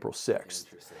born on April 6th.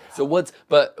 So what's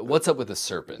up with the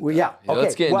serpent? Well, yeah, okay.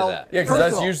 Let's get into that. Yeah, because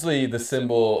that's usually the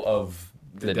symbol of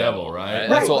the devil, right?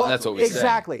 That's what we say.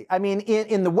 Exactly. I mean,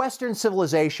 in the Western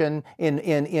civilization,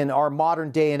 in our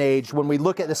modern day and age, when we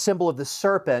look at the symbol of the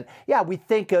serpent, yeah, we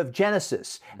think of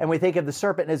Genesis, and we think of the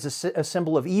serpent as a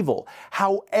symbol of evil.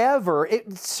 However,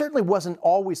 it certainly wasn't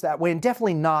always that way, and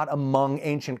definitely not among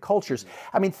ancient cultures.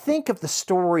 I mean, think of the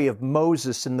story of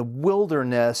Moses in the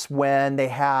wilderness when they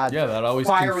had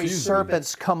fiery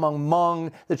serpents come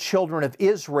among the children of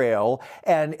Israel,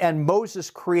 and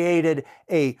Moses created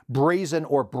a brazen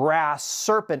or brass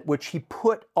serpent, which he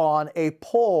put on a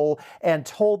pole and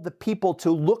told the people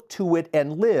to look to it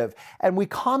and live. And we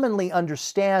commonly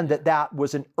understand that that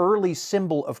was an early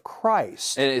symbol of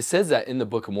Christ. And it says that in the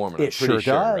Book of Mormon. It sure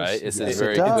does. Right? It says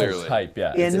very clearly. Type,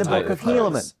 yeah. In the Book of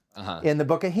Helaman. In the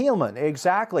Book of Helaman,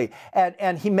 exactly.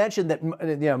 And he mentioned that,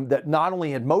 you know, that not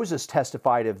only had Moses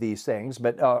testified of these things,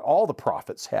 but all the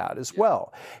prophets had as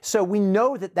well. So we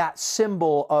know that that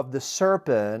symbol of the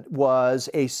serpent was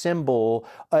a symbol,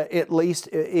 at least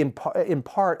in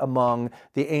part among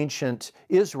the ancient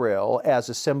Israel, as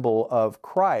a symbol of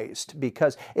Christ,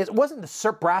 because it wasn't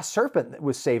the brass serpent that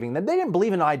was saving them. They didn't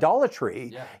believe in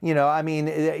idolatry. Yeah. You know, I mean,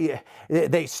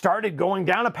 they started going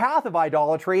down a path of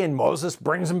idolatry, and Moses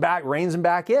brings them back, reins them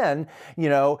back in, you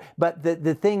know. But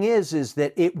the thing is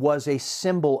that it was a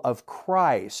symbol of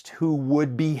Christ, who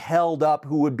would be held up,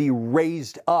 who would be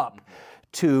raised up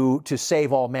to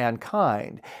save all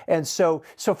mankind. And so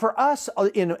for us,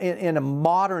 in a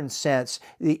modern sense,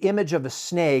 the image of a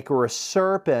snake or a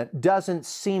serpent doesn't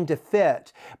seem to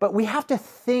fit. But we have to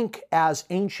think as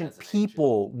ancient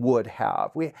people would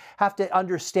have. We have to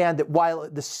understand that while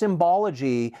the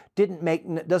symbology doesn't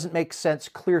make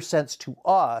clear sense to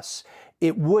us,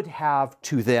 it would have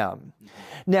to them.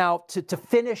 Now, to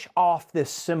finish off this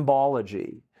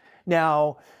symbology,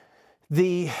 now, I've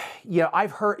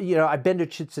been to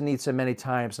Chichen Itza many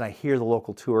times, and I hear the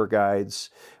local tour guides,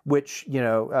 which,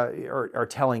 are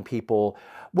telling people,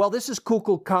 well, this is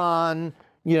Kukulkan,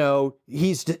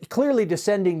 he's clearly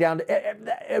descending down,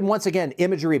 and once again,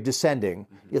 imagery of descending,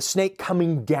 a snake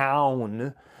coming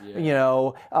down,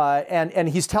 and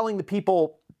he's telling the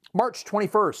people, March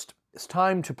 21st, it's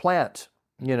time to plant.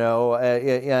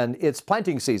 And it's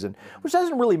planting season, which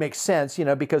doesn't really make sense,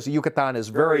 because the Yucatan is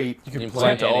very... You can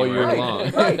plant all year long.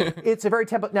 Right. It's a very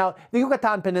temperate... Now, the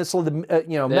Yucatan Peninsula,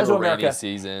 Mesoamerica... They have a rainy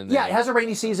season. Yeah, it has a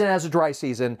rainy season, it has a dry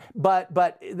season, but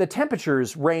the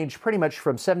temperatures range pretty much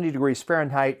from 70 degrees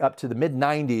Fahrenheit up to the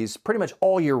mid-90s, pretty much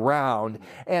all year round.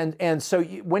 And so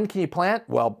when can you plant?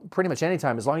 Well, pretty much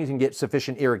anytime, as long as you can get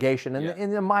sufficient irrigation.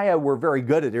 And the Maya were very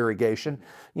good at irrigation,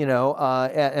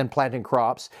 and planting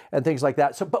crops and things like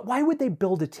that. So, but why would they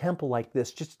build a temple like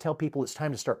this just to tell people it's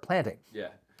time to start planting? Yeah.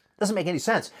 Doesn't make any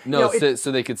sense. No,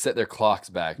 so they could set their clocks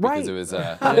back because it was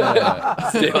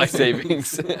daylight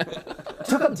savings. It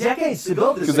took them decades to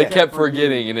build this. Because they kept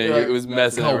forgetting, and it was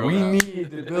messing up. We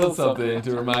need to build something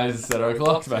to remind us to set our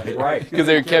clocks back. Right. Because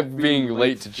they kept being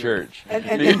late to church. And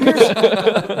here's,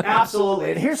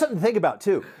 absolutely. And here's something to think about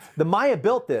too. The Maya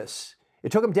built this.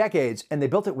 It took them decades, and they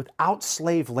built it without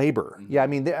slave labor. Yeah, I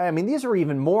mean, these are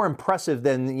even more impressive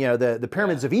than the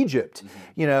pyramids of Egypt.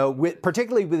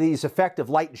 Particularly with these effect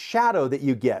of light and shadow that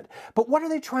you get. But what are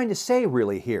they trying to say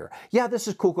really here? Yeah, this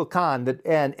is Kukulkan,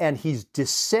 and he's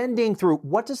descending through.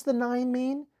 What does the 9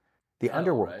 mean? The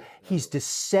underworld. Right? He's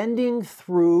descending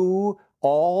through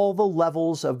all the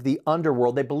levels of the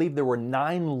underworld. They believe there were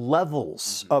 9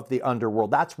 levels of the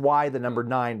underworld. That's why the number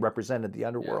 9 represented the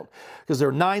underworld, because there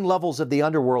are 9 levels of the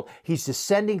underworld. He's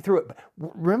descending through it.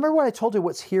 Remember what I told you?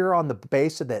 What's here on the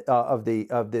base of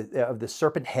the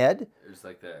serpent head? It's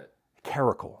like that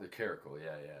caracal. The caracal,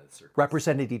 yeah, the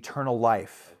represented eternal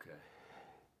life. Okay.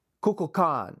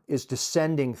 Kukulkan is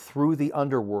descending through the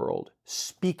underworld,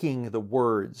 speaking the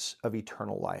words of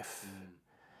eternal life.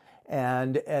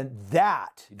 And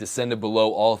that... He descended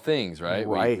below all things, right?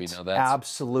 Right, we know that.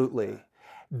 Absolutely.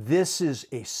 This is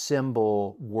a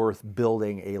symbol worth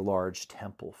building a large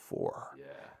temple for.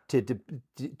 Yeah.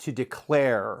 To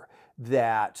declare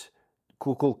that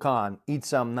Kukulkan,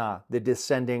 Itzamna, the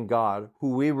descending God,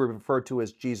 who we refer to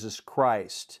as Jesus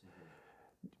Christ,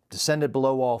 descended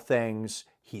below all things.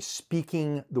 He's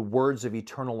speaking the words of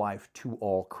eternal life to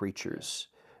all creatures.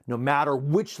 No matter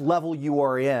which level you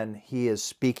are in, he is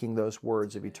speaking those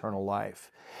words of eternal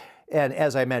life. And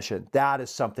as I mentioned, that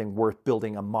is something worth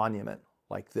building a monument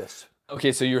like this.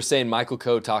 Okay, so you're saying Michael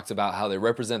Coe talks about how they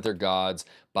represent their gods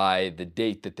by the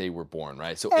date that they were born,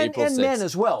 right? So April 6th. And men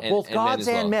as well, both gods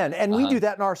and men. And we do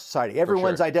that in our society.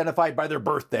 Everyone's identified by their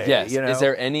birthday. Yes. Is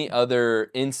there any other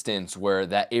instance where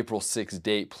that April 6th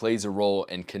date plays a role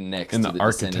and connects to the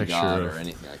descending God or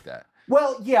anything like that?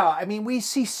 Well, yeah, I mean, we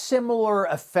see similar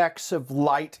effects of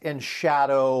light and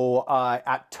shadow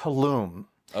at Tulum.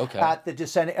 Okay. At the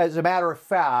descending. As a matter of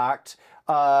fact,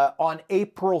 on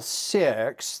April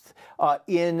 6th,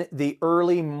 in the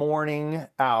early morning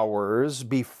hours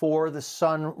before the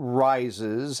sun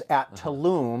rises at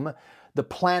Tulum, the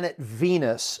planet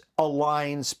Venus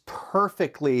aligns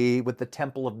perfectly with the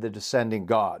temple of the descending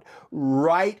God,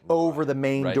 right over the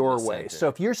main doorway. So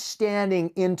if you're standing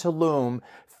in Tulum,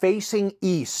 facing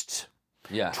east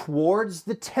towards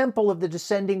the temple of the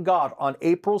descending God on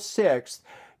April 6th,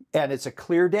 and it's a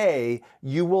clear day,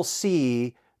 you will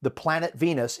see the planet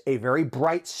Venus, a very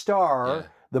bright star,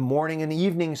 the morning and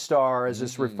evening star, as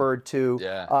it's referred to,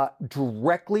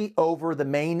 directly over the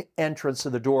main entrance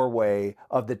of the doorway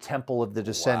of the temple of the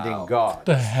descending God. What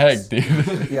the heck,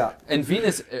 dude? Yeah. And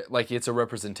Venus, like, it's a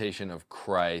representation of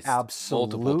Christ.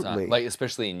 Multiple times, like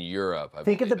especially in Europe.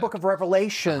 Think of the Book of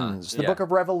Revelations. The Book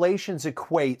of Revelations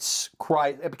equates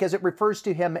Christ, because it refers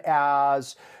to him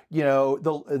as, you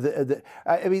know,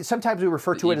 I mean, sometimes we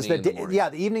refer to it as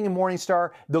the evening and morning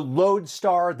star, the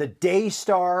lodestar, the day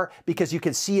star, because you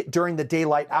can see it during the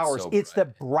daylight hours. It's the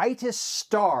brightest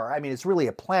star. I mean, it's really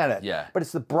a planet, but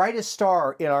it's the brightest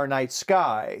star in our night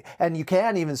sky, and you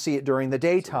can't even see it during the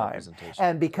daytime.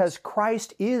 And because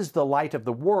Christ is the light of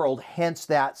the world, hence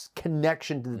that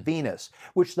connection to the Venus,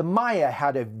 which the Maya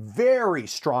had a very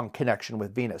strong connection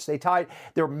with Venus.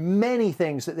 There are many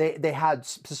things that they had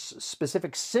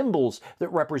specific symbols that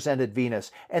represented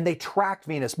Venus, and they tracked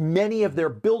Venus. Many of their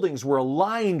buildings were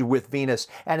aligned with Venus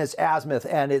and its azimuth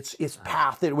and its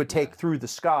path that it would take through the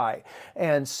sky.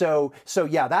 And so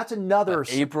yeah, that's another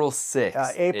April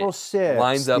 6th. April 6th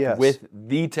lines up with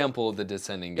the temple of the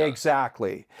descending God.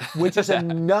 Exactly, which is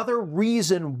another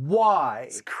reason why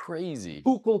it's crazy.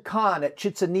 Kukulkan at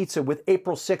Chichen Itza with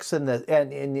April 6th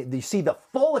and you see the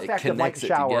full effect of like a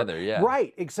shower. Together,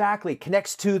 Right, exactly.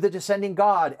 Connects to the descending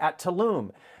God at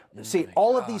Tulum. See,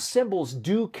 all of these symbols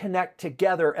do connect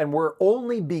together, and we're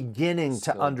only beginning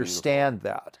to understand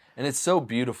that. And it's so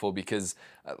beautiful because,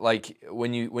 like,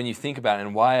 when you think about it,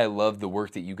 and why I love the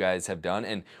work that you guys have done,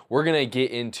 and we're gonna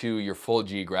get into your full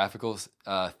geographical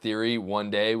theory one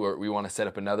day, where we want to set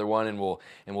up another one, and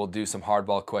we'll do some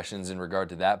hardball questions in regard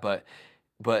to that.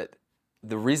 But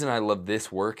the reason I love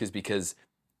this work is because,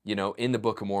 you know, in the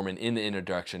Book of Mormon, in the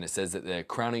introduction, it says that the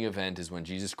crowning event is when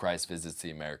Jesus Christ visits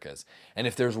the Americas. And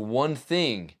if there's one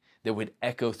thing that would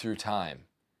echo through time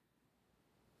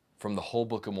from the whole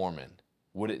Book of Mormon,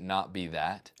 would it not be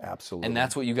that? Absolutely. And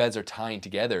that's what you guys are tying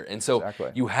together. And so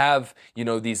you have, you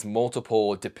know, these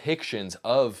multiple depictions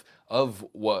of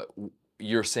what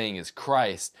you're saying is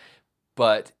Christ,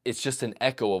 but it's just an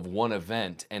echo of one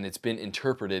event, and it's been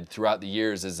interpreted throughout the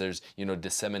years as there's, you know,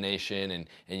 dissemination and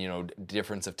you know,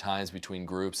 difference of times between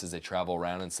groups as they travel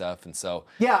around and stuff. And so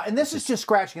yeah, and this is just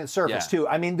scratching the surface too.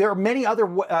 I mean, there are many other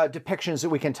depictions that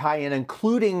we can tie in,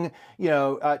 including, you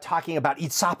know, talking about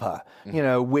Itzapa, you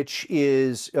know, which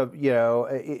is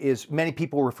is many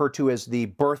people refer to as the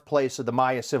birthplace of the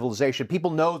Maya civilization.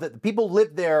 People know that the people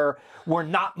lived there were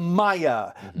not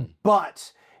Maya,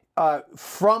 but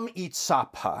from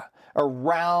Itzapa,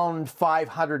 around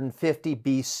 550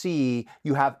 BC,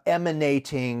 you have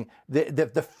emanating,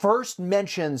 the first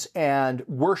mentions and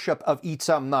worship of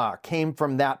Itzamna came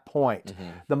from that point.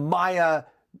 The Maya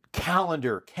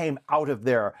calendar came out of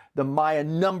there. The Maya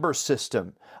number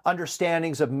system,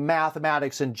 understandings of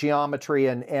mathematics and geometry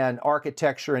and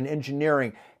architecture and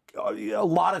engineering, a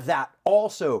lot of that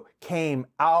also came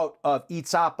out of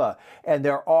Itzapa, and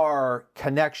there are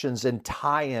connections and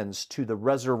tie-ins to the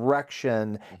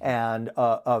resurrection and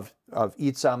of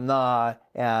Itzamna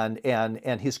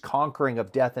and his conquering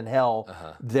of death and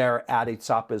hell there at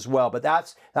Itzapa as well. But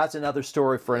that's another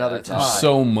story for another time. There's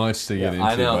so much to get into.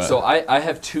 I know. So I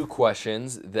have two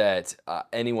questions that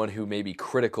anyone who may be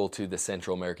critical to the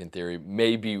Central American theory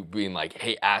may be being like,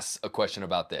 hey, ask a question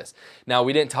about this. Now,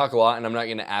 we didn't talk a lot, and I'm not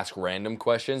going to ask random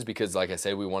questions because, like I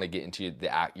said, we want to get into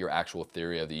your actual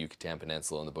theory of the Yucatan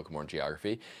Peninsula and the Book of Mormon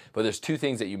geography. But there's two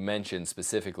things that you mentioned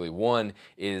specifically. One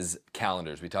is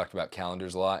calendars. We talked about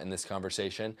calendars a lot in this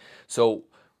conversation. So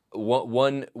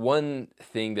one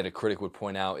thing that a critic would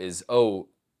point out is,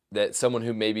 that someone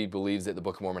who maybe believes that the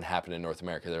Book of Mormon happened in North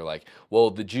America, they're like, well,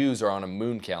 the Jews are on a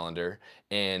moon calendar,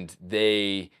 and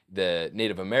the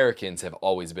Native Americans have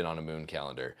always been on a moon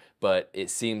calendar. But it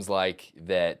seems like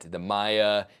that the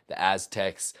Maya, the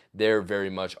Aztecs, they're very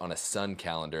much on a sun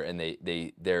calendar, and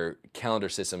their calendar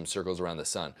system circles around the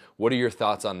sun. What are your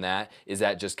thoughts on that? Is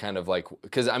that just kind of like,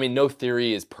 because I mean, no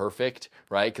theory is perfect,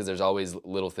 right? Because there's always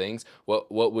little things.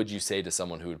 What would you say to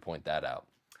someone who would point that out?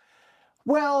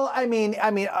 Well, I mean,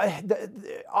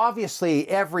 obviously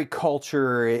every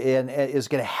culture is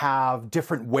going to have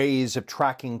different ways of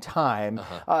tracking time.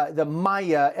 The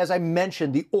Maya, as I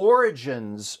mentioned, the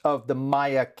origins of the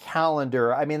Maya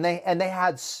calendar, I mean, they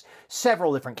had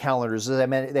several different calendars. As I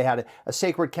meant, they had a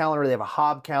sacred calendar, they have a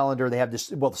Hob calendar, they have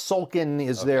this, well, the Sulcan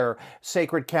is their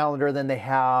sacred calendar, then they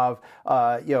have,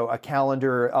 a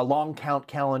calendar, a long count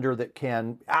calendar that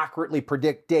can accurately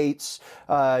predict dates,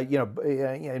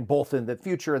 in both in the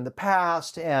future and the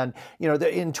past. And,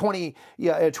 in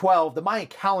 2012, the Mayan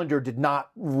calendar did not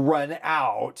run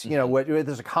out.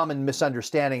 There's a common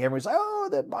misunderstanding. Everyone's like, oh, oh,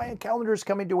 the Mayan calendar is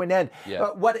coming to an end.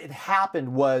 Yeah. What had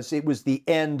happened was it was the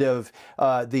end of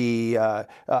the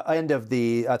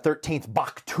 13th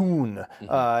Baktun,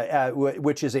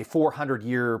 which is a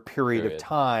 400-year period of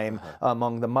time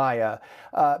among the Maya.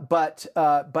 But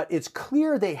it's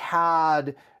clear they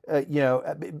had.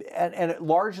 And it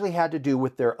largely had to do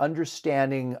with their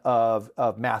understanding of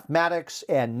mathematics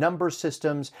and number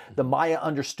systems. The Maya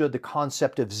understood the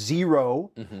concept of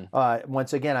zero.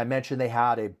 Once again, I mentioned they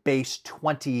had a base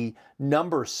 20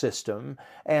 number system,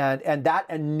 and that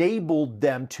enabled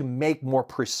them to make more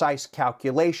precise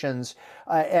calculations.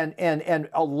 And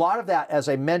a lot of that, as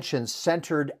I mentioned,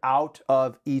 centered out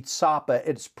of Itzapa.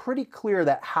 It's pretty clear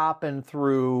that happened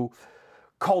through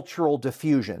cultural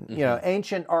diffusion.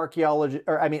 Ancient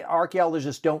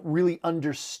archaeologists don't really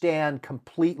understand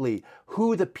completely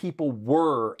who the people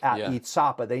were at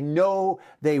Itzapa. They know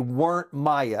they weren't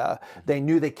Maya. They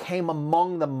knew they came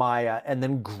among the Maya and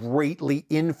then greatly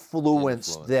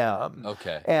influenced them.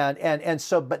 Okay. And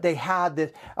so, but they had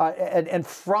this, and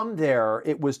from there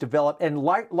it was developed, and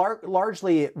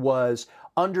largely it was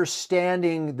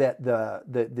understanding that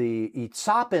the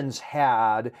Itzapans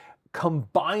had,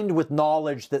 combined with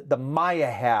knowledge that the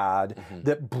Maya had,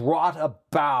 that brought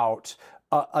about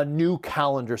a new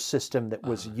calendar system that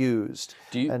was used.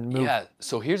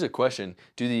 So here's a question.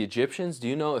 Do the Egyptians, do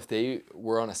you know if they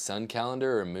were on a sun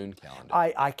calendar or a moon calendar?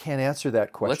 I can't answer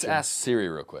that question. Let's ask Siri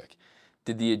real quick.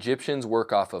 Did the Egyptians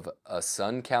work off of a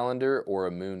sun calendar or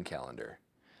a moon calendar?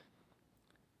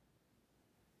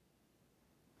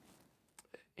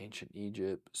 Ancient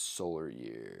Egypt, solar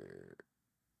year.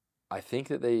 I think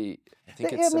that it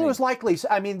was likely.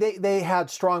 I mean, they had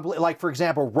strong, like for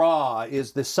example, Ra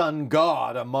is the sun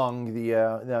god among the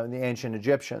ancient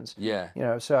Egyptians. Yeah.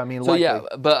 So I mean,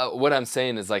 but what I'm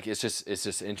saying is like it's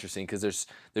just interesting because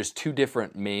there's two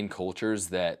different main cultures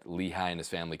that Lehi and his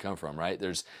family come from, right?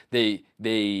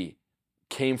 They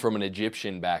came from an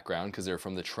Egyptian background because they're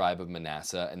from the tribe of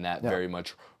Manasseh, and that very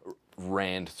much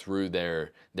ran through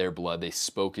their blood. They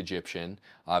spoke Egyptian,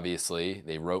 obviously.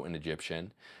 They wrote in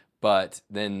Egyptian. But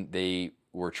then they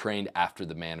were trained after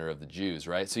the manner of the Jews,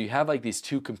 right? So you have like these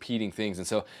two competing things. And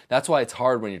so that's why it's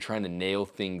hard when you're trying to nail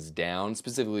things down,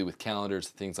 specifically with calendars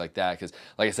and things like that. Because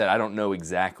like I said, I don't know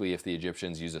exactly if the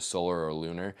Egyptians use a solar or a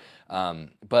lunar.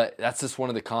 But that's just one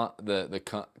of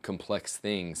the complex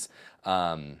things.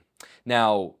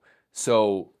 Now,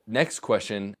 so next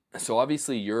question. So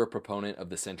obviously you're a proponent of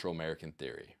the Central American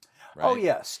theory. Right? Oh,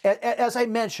 yes. As I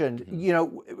mentioned,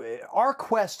 our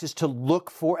quest is to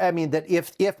look for, that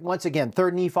if once again,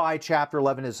 3rd Nephi chapter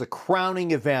 11 is the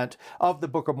crowning event of the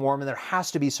Book of Mormon, there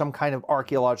has to be some kind of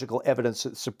archaeological evidence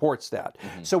that supports that.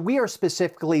 So we are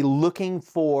specifically looking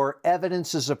for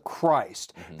evidences of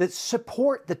Christ that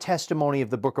support the testimony of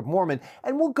the Book of Mormon,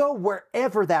 and we'll go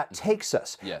wherever that takes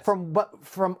us. Yes.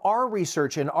 From our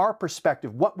research and our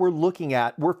perspective, what we're looking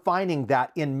at, we're finding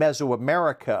that in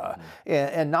Mesoamerica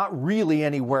and not really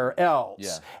anywhere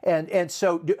else. And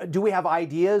so do we have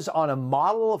ideas on a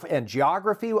model and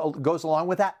geography goes along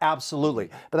with that?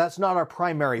 Absolutely. But that's not our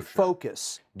primary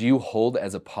focus. Do you hold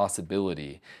as a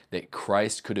possibility that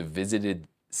Christ could have visited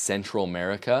Central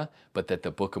America, but that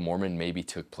the Book of Mormon maybe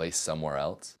took place somewhere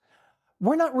else?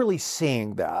 We're not really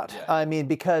seeing that. I mean,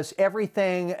 because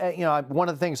everything, one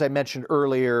of the things I mentioned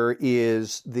earlier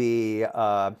is the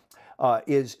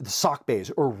sock bays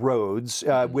or roads,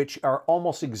 which are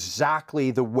almost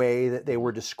exactly the way that they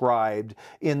were described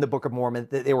in the Book of Mormon,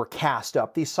 that they were cast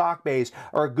up. These sock bays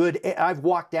are good. I've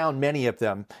walked down many of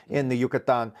them in the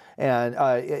Yucatan,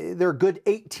 and they're good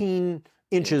 18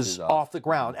 inches off the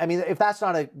ground. I mean, if that's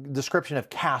not a description of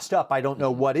cast up, I don't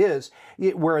know what is,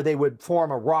 where they would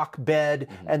form a rock bed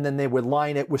and then they would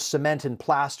line it with cement and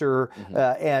plaster.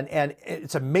 And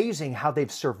it's amazing how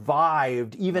they've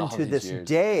survived even to this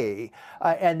day.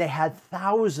 And they had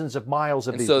thousands of miles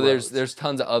of these roads. There's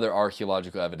tons of other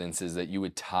archaeological evidences that you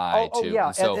would tie to. Oh yeah,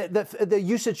 and so, the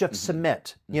usage of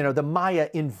cement. The Maya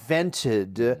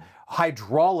invented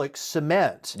hydraulic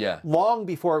cement long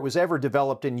before it was ever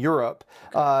developed in Europe,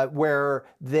 where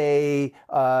they,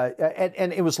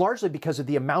 and it was largely because of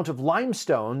the amount of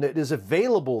limestone that is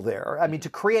available there. I mean, to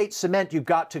create cement, you've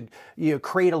got to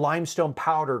create a limestone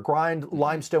powder, grind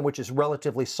limestone, which is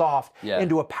relatively soft,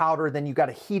 into a powder, then you've got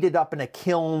to heat it up in a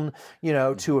kiln,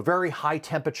 to a very high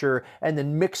temperature, and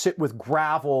then mix it with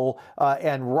gravel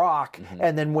and rock,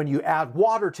 and then when you add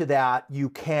water to that, you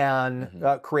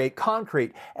can create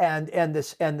concrete. And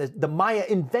the Maya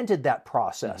invented that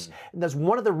process. And that's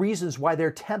one of the reasons why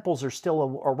their temples are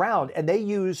still around. And they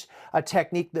use a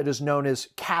technique that is known as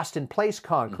cast-in-place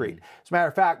concrete. As a matter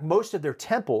of fact, most of their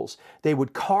temples, they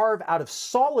would carve out of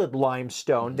solid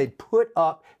limestone. They'd put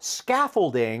up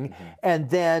scaffolding and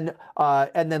then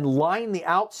line the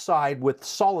outside with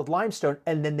solid limestone,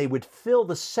 and then they would fill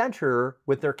the center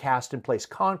with their cast-in-place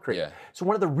concrete. Yeah. So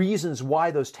one of the reasons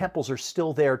why those temples are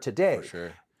still there today. For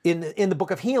sure. In the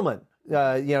Book of Mormon,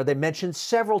 they mentioned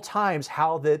several times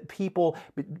how the people,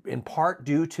 in part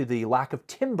due to the lack of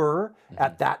timber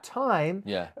at that time,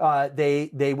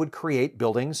 they would create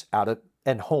buildings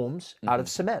and homes out of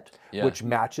cement, which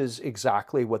matches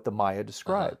exactly what the Maya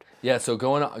described. Yeah. So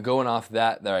going off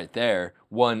that right there,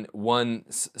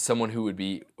 someone who would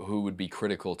be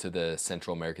critical to the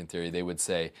Central American theory, they would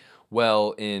say,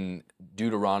 well, in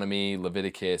Deuteronomy,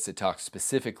 Leviticus, it talks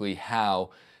specifically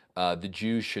how the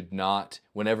Jews should not,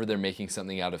 whenever they're making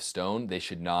something out of stone, they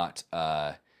should not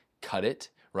cut it,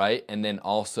 right? And then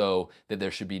also that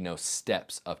there should be no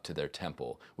steps up to their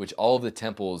temple, which all of the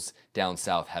temples down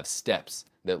south have steps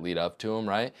that lead up to them,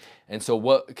 right? And so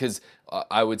because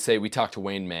I would say we talked to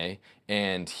Wayne May,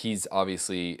 and he's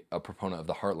obviously a proponent of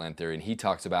the Heartland theory, and he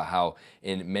talks about how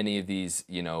in many of these,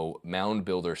 mound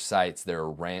builder sites, there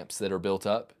are ramps that are built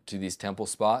up to these temple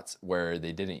spots where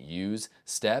they didn't use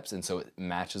steps, and so it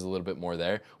matches a little bit more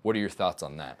there. What are your thoughts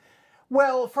on that?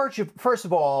 Well, first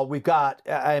of all, we've got,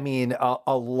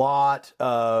 a lot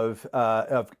of,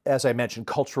 as I mentioned,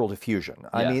 cultural diffusion.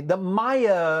 I mean, the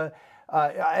Maya,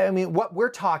 what we're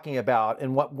talking about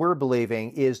and what we're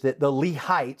believing is that the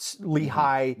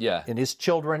Lehi and his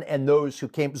children and those who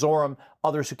came, Zoram,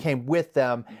 others who came with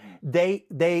them,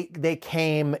 they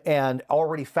came and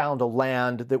already found a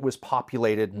land that was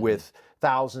populated with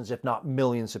thousands, if not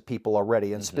millions of people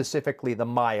already, and specifically the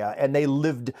Maya, and they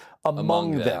lived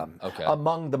among them,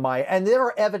 among the Maya. And there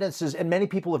are evidences, and many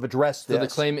people have addressed this. So the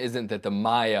claim isn't that the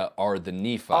Maya are the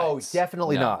Nephites? Oh,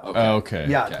 definitely not. Okay.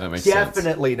 Yeah, that makes sense.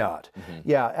 Definitely not.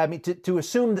 Yeah, I mean, to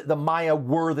assume that the Maya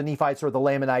were the Nephites or the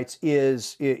Lamanites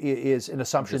is an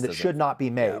assumption that should not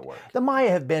be made. The Maya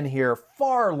have been here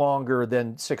far longer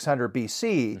than 600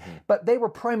 BC, but they were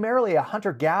primarily a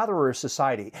hunter-gatherer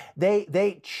society.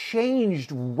 They changed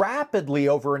rapidly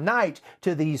overnight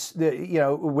to these,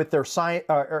 with their science,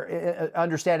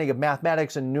 understanding of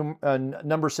mathematics and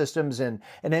number systems and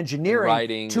engineering,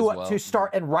 writing to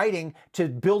start and writing to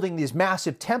building these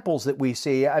massive temples that we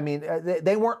see. I mean,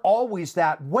 they weren't always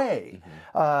that way,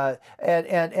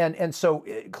 and so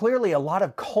clearly a lot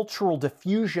of cultural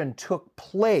diffusion took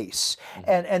place,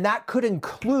 and that could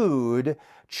include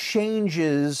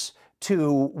changes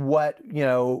to what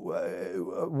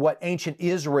ancient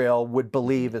Israel would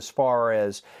believe as far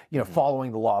as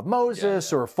following the law of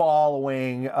Moses or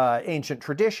following ancient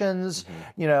traditions,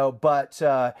 but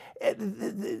so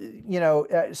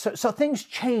things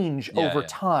change over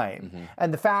time,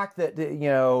 and the fact that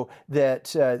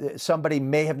that somebody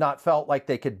may have not felt like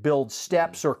they could build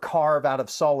steps or carve out of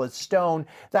solid stone,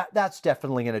 that's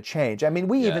definitely going to change. I mean,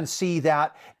 we even see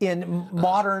that in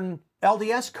modern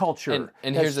LDS culture.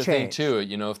 And here's the thing too,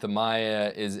 if the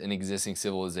Maya is an existing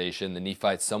civilization, the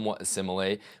Nephites somewhat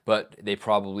assimilate, but they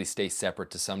probably stay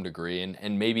separate to some degree.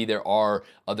 And maybe there are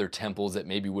other temples that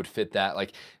maybe would fit that.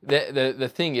 Like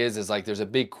the thing is like there's a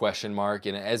big question mark.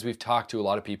 And as we've talked to a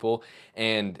lot of people,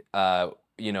 and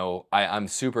I'm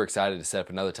super excited to set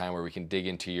up another time where we can dig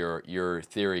into your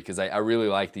theory, because I really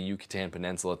like the Yucatan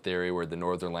Peninsula theory, where the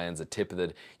northern land's the tip of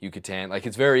the Yucatan. Like,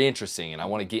 it's very interesting, and I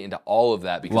want to get into all of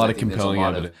that because I think there's a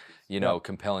lot of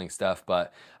compelling stuff.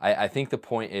 But I think the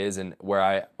point is, and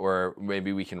where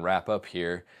maybe we can wrap up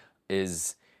here,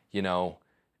 is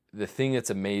the thing that's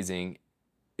amazing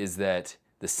is that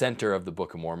the center of the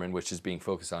Book of Mormon, which is being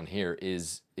focused on here,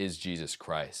 is Jesus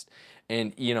Christ.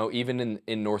 And, even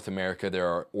in North America, there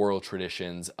are oral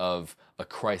traditions of a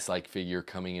Christ-like figure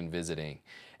coming and visiting.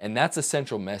 And that's a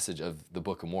central message of the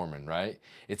Book of Mormon, right?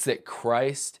 It's that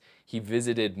Christ, he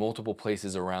visited multiple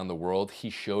places around the world. He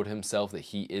showed himself that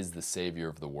he is the Savior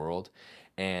of the world.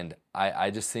 And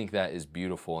I just think that is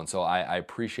beautiful. And so I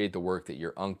appreciate the work that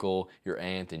your uncle, your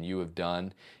aunt, and you have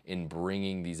done in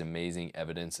bringing these amazing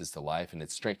evidences to life. And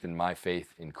it's strengthened my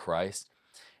faith in Christ.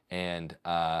 And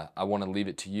I want to leave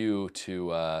it to you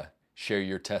to share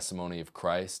your testimony of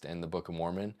Christ and the Book of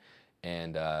Mormon,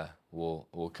 and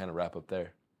we'll kind of wrap up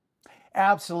there.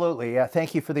 Absolutely.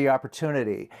 Thank you for the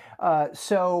opportunity.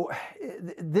 So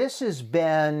this has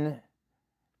been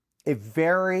a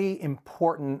very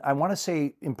important, I want to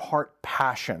say in part,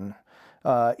 passion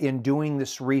in doing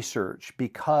this research,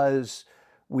 because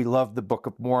we love the Book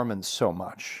of Mormon so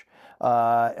much.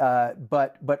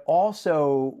 but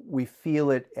also we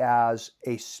feel it as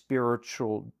a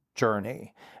spiritual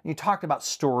journey. You talked about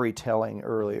storytelling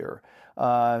earlier.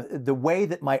 The way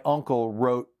that my uncle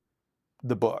wrote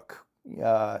the book,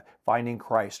 Finding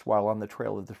Christ While on the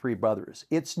Trail of the Three Brothers,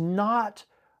 it's not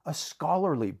a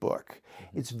scholarly book.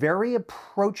 It's very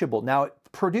approachable. Now,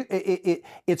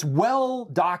 it's well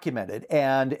documented,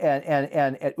 and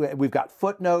we've got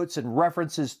footnotes and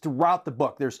references throughout the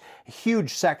book. There's a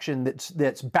huge section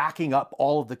that's backing up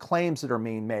all of the claims that are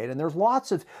being made, and there's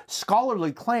lots of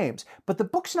scholarly claims. But the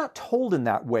book's not told in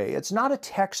that way. It's not a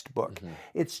textbook.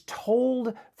 It's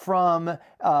told from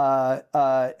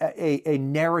a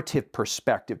narrative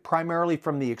perspective, primarily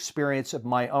from the experience of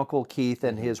my Uncle Keith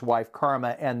and his wife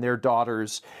Carma and their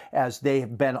daughters as they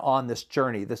have been on this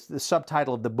journey. The subtitle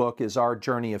of the book is Our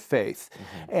Journey of Faith.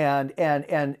 And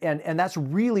that's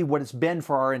really what it's been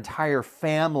for our entire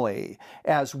family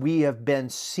as we have been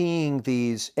seeing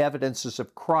these evidences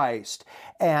of Christ.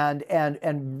 And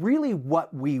really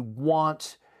what we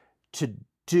want to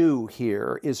do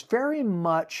here is very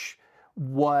much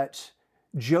what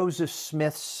Joseph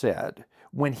Smith said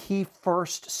when he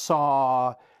first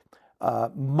saw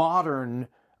modern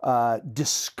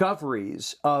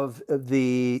discoveries of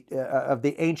the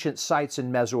ancient sites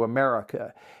in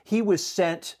Mesoamerica. He was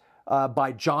sent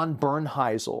by John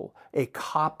Bernheisel a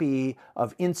copy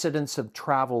of Incidents of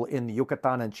Travel in the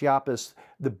Yucatan and Chiapas,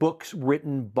 the books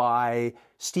written by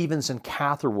Stevens and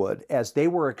Catherwood as they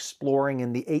were exploring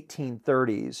in the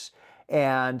 1830s.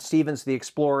 And Stevens, the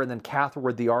explorer, and then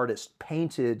Catherwood, the artist,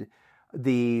 painted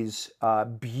these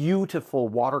beautiful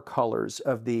watercolors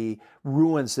of the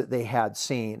ruins that they had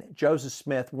seen. Joseph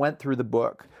Smith went through the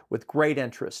book with great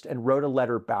interest and wrote a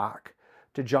letter back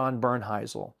to John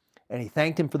Bernheisel, and he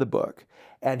thanked him for the book.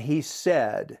 And he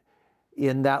said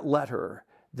in that letter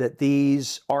that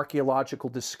these archaeological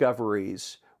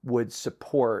discoveries would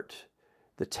support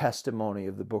the testimony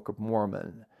of the Book of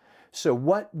Mormon. So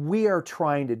what we are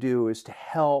trying to do is to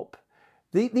help.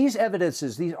 These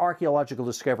evidences, these archaeological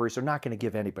discoveries are not going to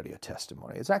give anybody a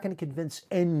testimony. It's not going to convince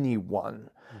anyone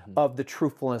of the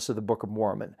truthfulness of the Book of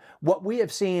Mormon. What we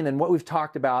have seen and what we've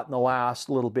talked about in the last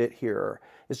little bit here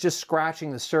is just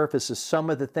scratching the surface of some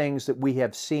of the things that we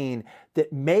have seen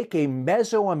that make a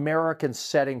Mesoamerican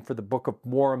setting for the Book of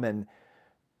Mormon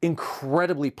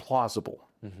incredibly plausible.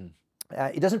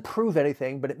 It doesn't prove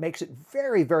anything, but it makes it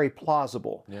very, very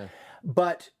plausible.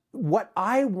 But what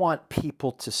I want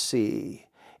people to see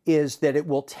is that it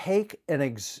will take an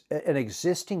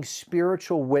existing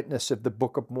spiritual witness of the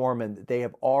Book of Mormon that they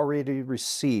have already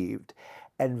received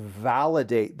and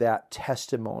validate that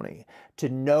testimony to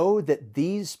know that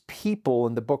these people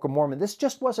in the Book of Mormon, this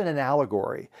just wasn't an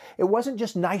allegory. It wasn't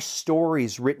just nice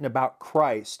stories written about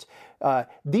Christ.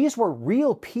 These were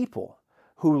real people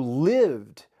who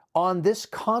lived on this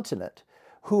continent,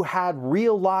 who had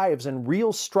real lives and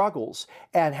real struggles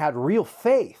and had real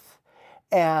faith.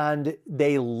 And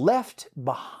they left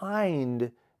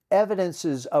behind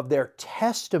evidences of their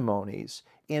testimonies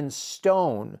in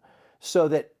stone so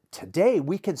that today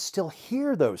we can still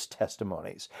hear those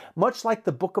testimonies. Much like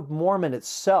the Book of Mormon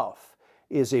itself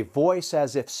is a voice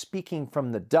as if speaking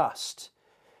from the dust.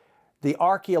 The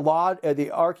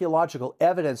archaeological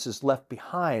evidences left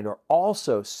behind are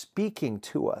also speaking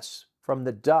to us from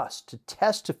the dust to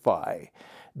testify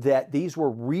that these were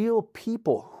real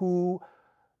people who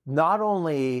not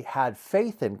only had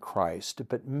faith in Christ,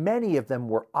 but many of them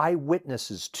were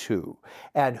eyewitnesses to,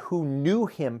 and who knew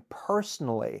him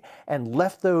personally and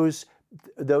left those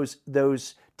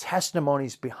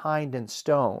testimonies behind in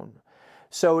stone.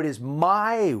 So it is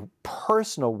my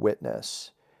personal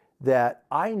witness that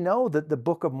I know that the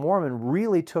Book of Mormon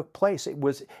really took place.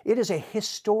 It is a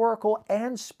historical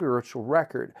and spiritual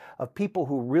record of people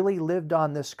who really lived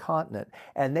on this continent,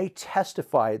 and they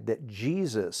testified that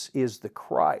Jesus is the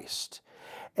Christ,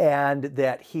 and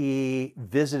that he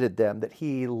visited them, that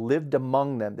he lived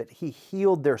among them, that he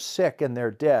healed their sick and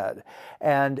their dead,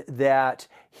 and that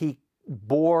he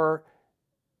bore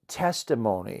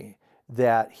testimony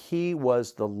that he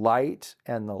was the light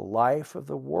and the life of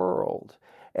the world,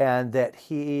 and that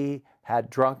he had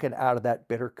drunken out of that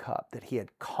bitter cup, that he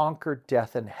had conquered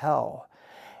death and hell.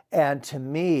 And to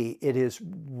me, it is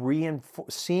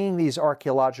seeing these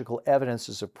archaeological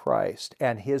evidences of Christ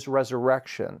and his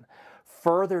resurrection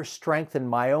further strengthen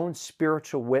my own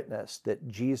spiritual witness that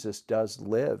Jesus does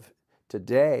live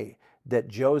today, that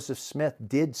Joseph Smith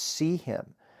did see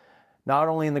him, not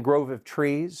only in the Grove of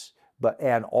Trees,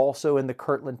 and also in the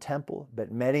Kirtland Temple,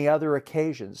 but many other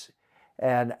occasions.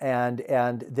 and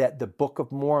that the Book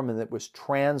of Mormon that was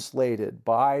translated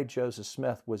by Joseph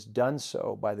Smith was done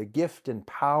so by the gift and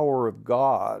power of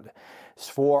God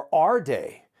for our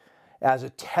day as a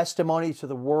testimony to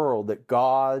the world that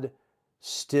God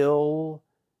still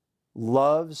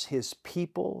loves his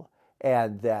people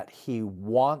and that he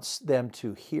wants them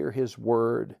to hear his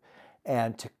word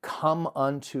and to come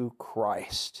unto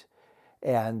Christ.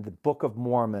 And the Book of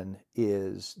Mormon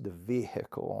is the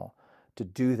vehicle to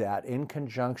do that in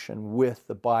conjunction with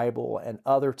the Bible and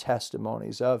other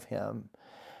testimonies of him.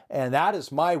 And that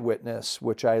is my witness,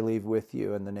 which I leave with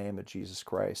you in the name of Jesus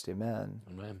Christ. Amen.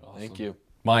 Amen. Awesome. Thank you.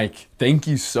 Mike, thank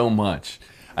you so much.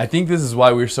 I think this is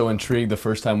why we were so intrigued the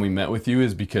first time we met with you,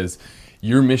 is because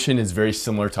your mission is very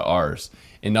similar to ours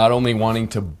in not only wanting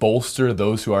to bolster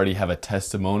those who already have a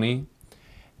testimony,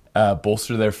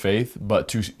 bolster their faith, but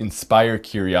to inspire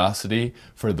curiosity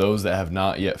for those that have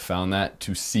not yet found that,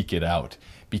 to seek it out,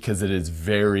 because it is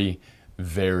very,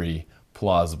 very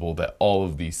plausible that all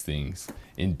of these things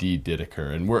indeed did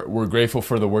occur. And we're grateful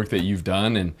for the work that you've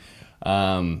done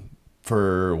and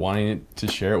for wanting to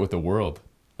share it with the world.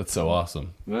 That's so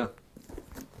awesome. Yeah.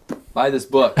 Buy this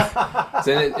book.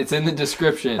 It's in the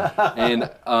description, and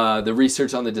the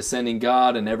research on the descending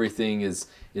God and everything is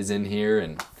in here,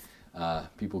 and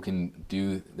people can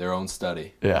do their own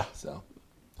study. Yeah. So,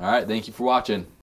 all right. Thank you for watching.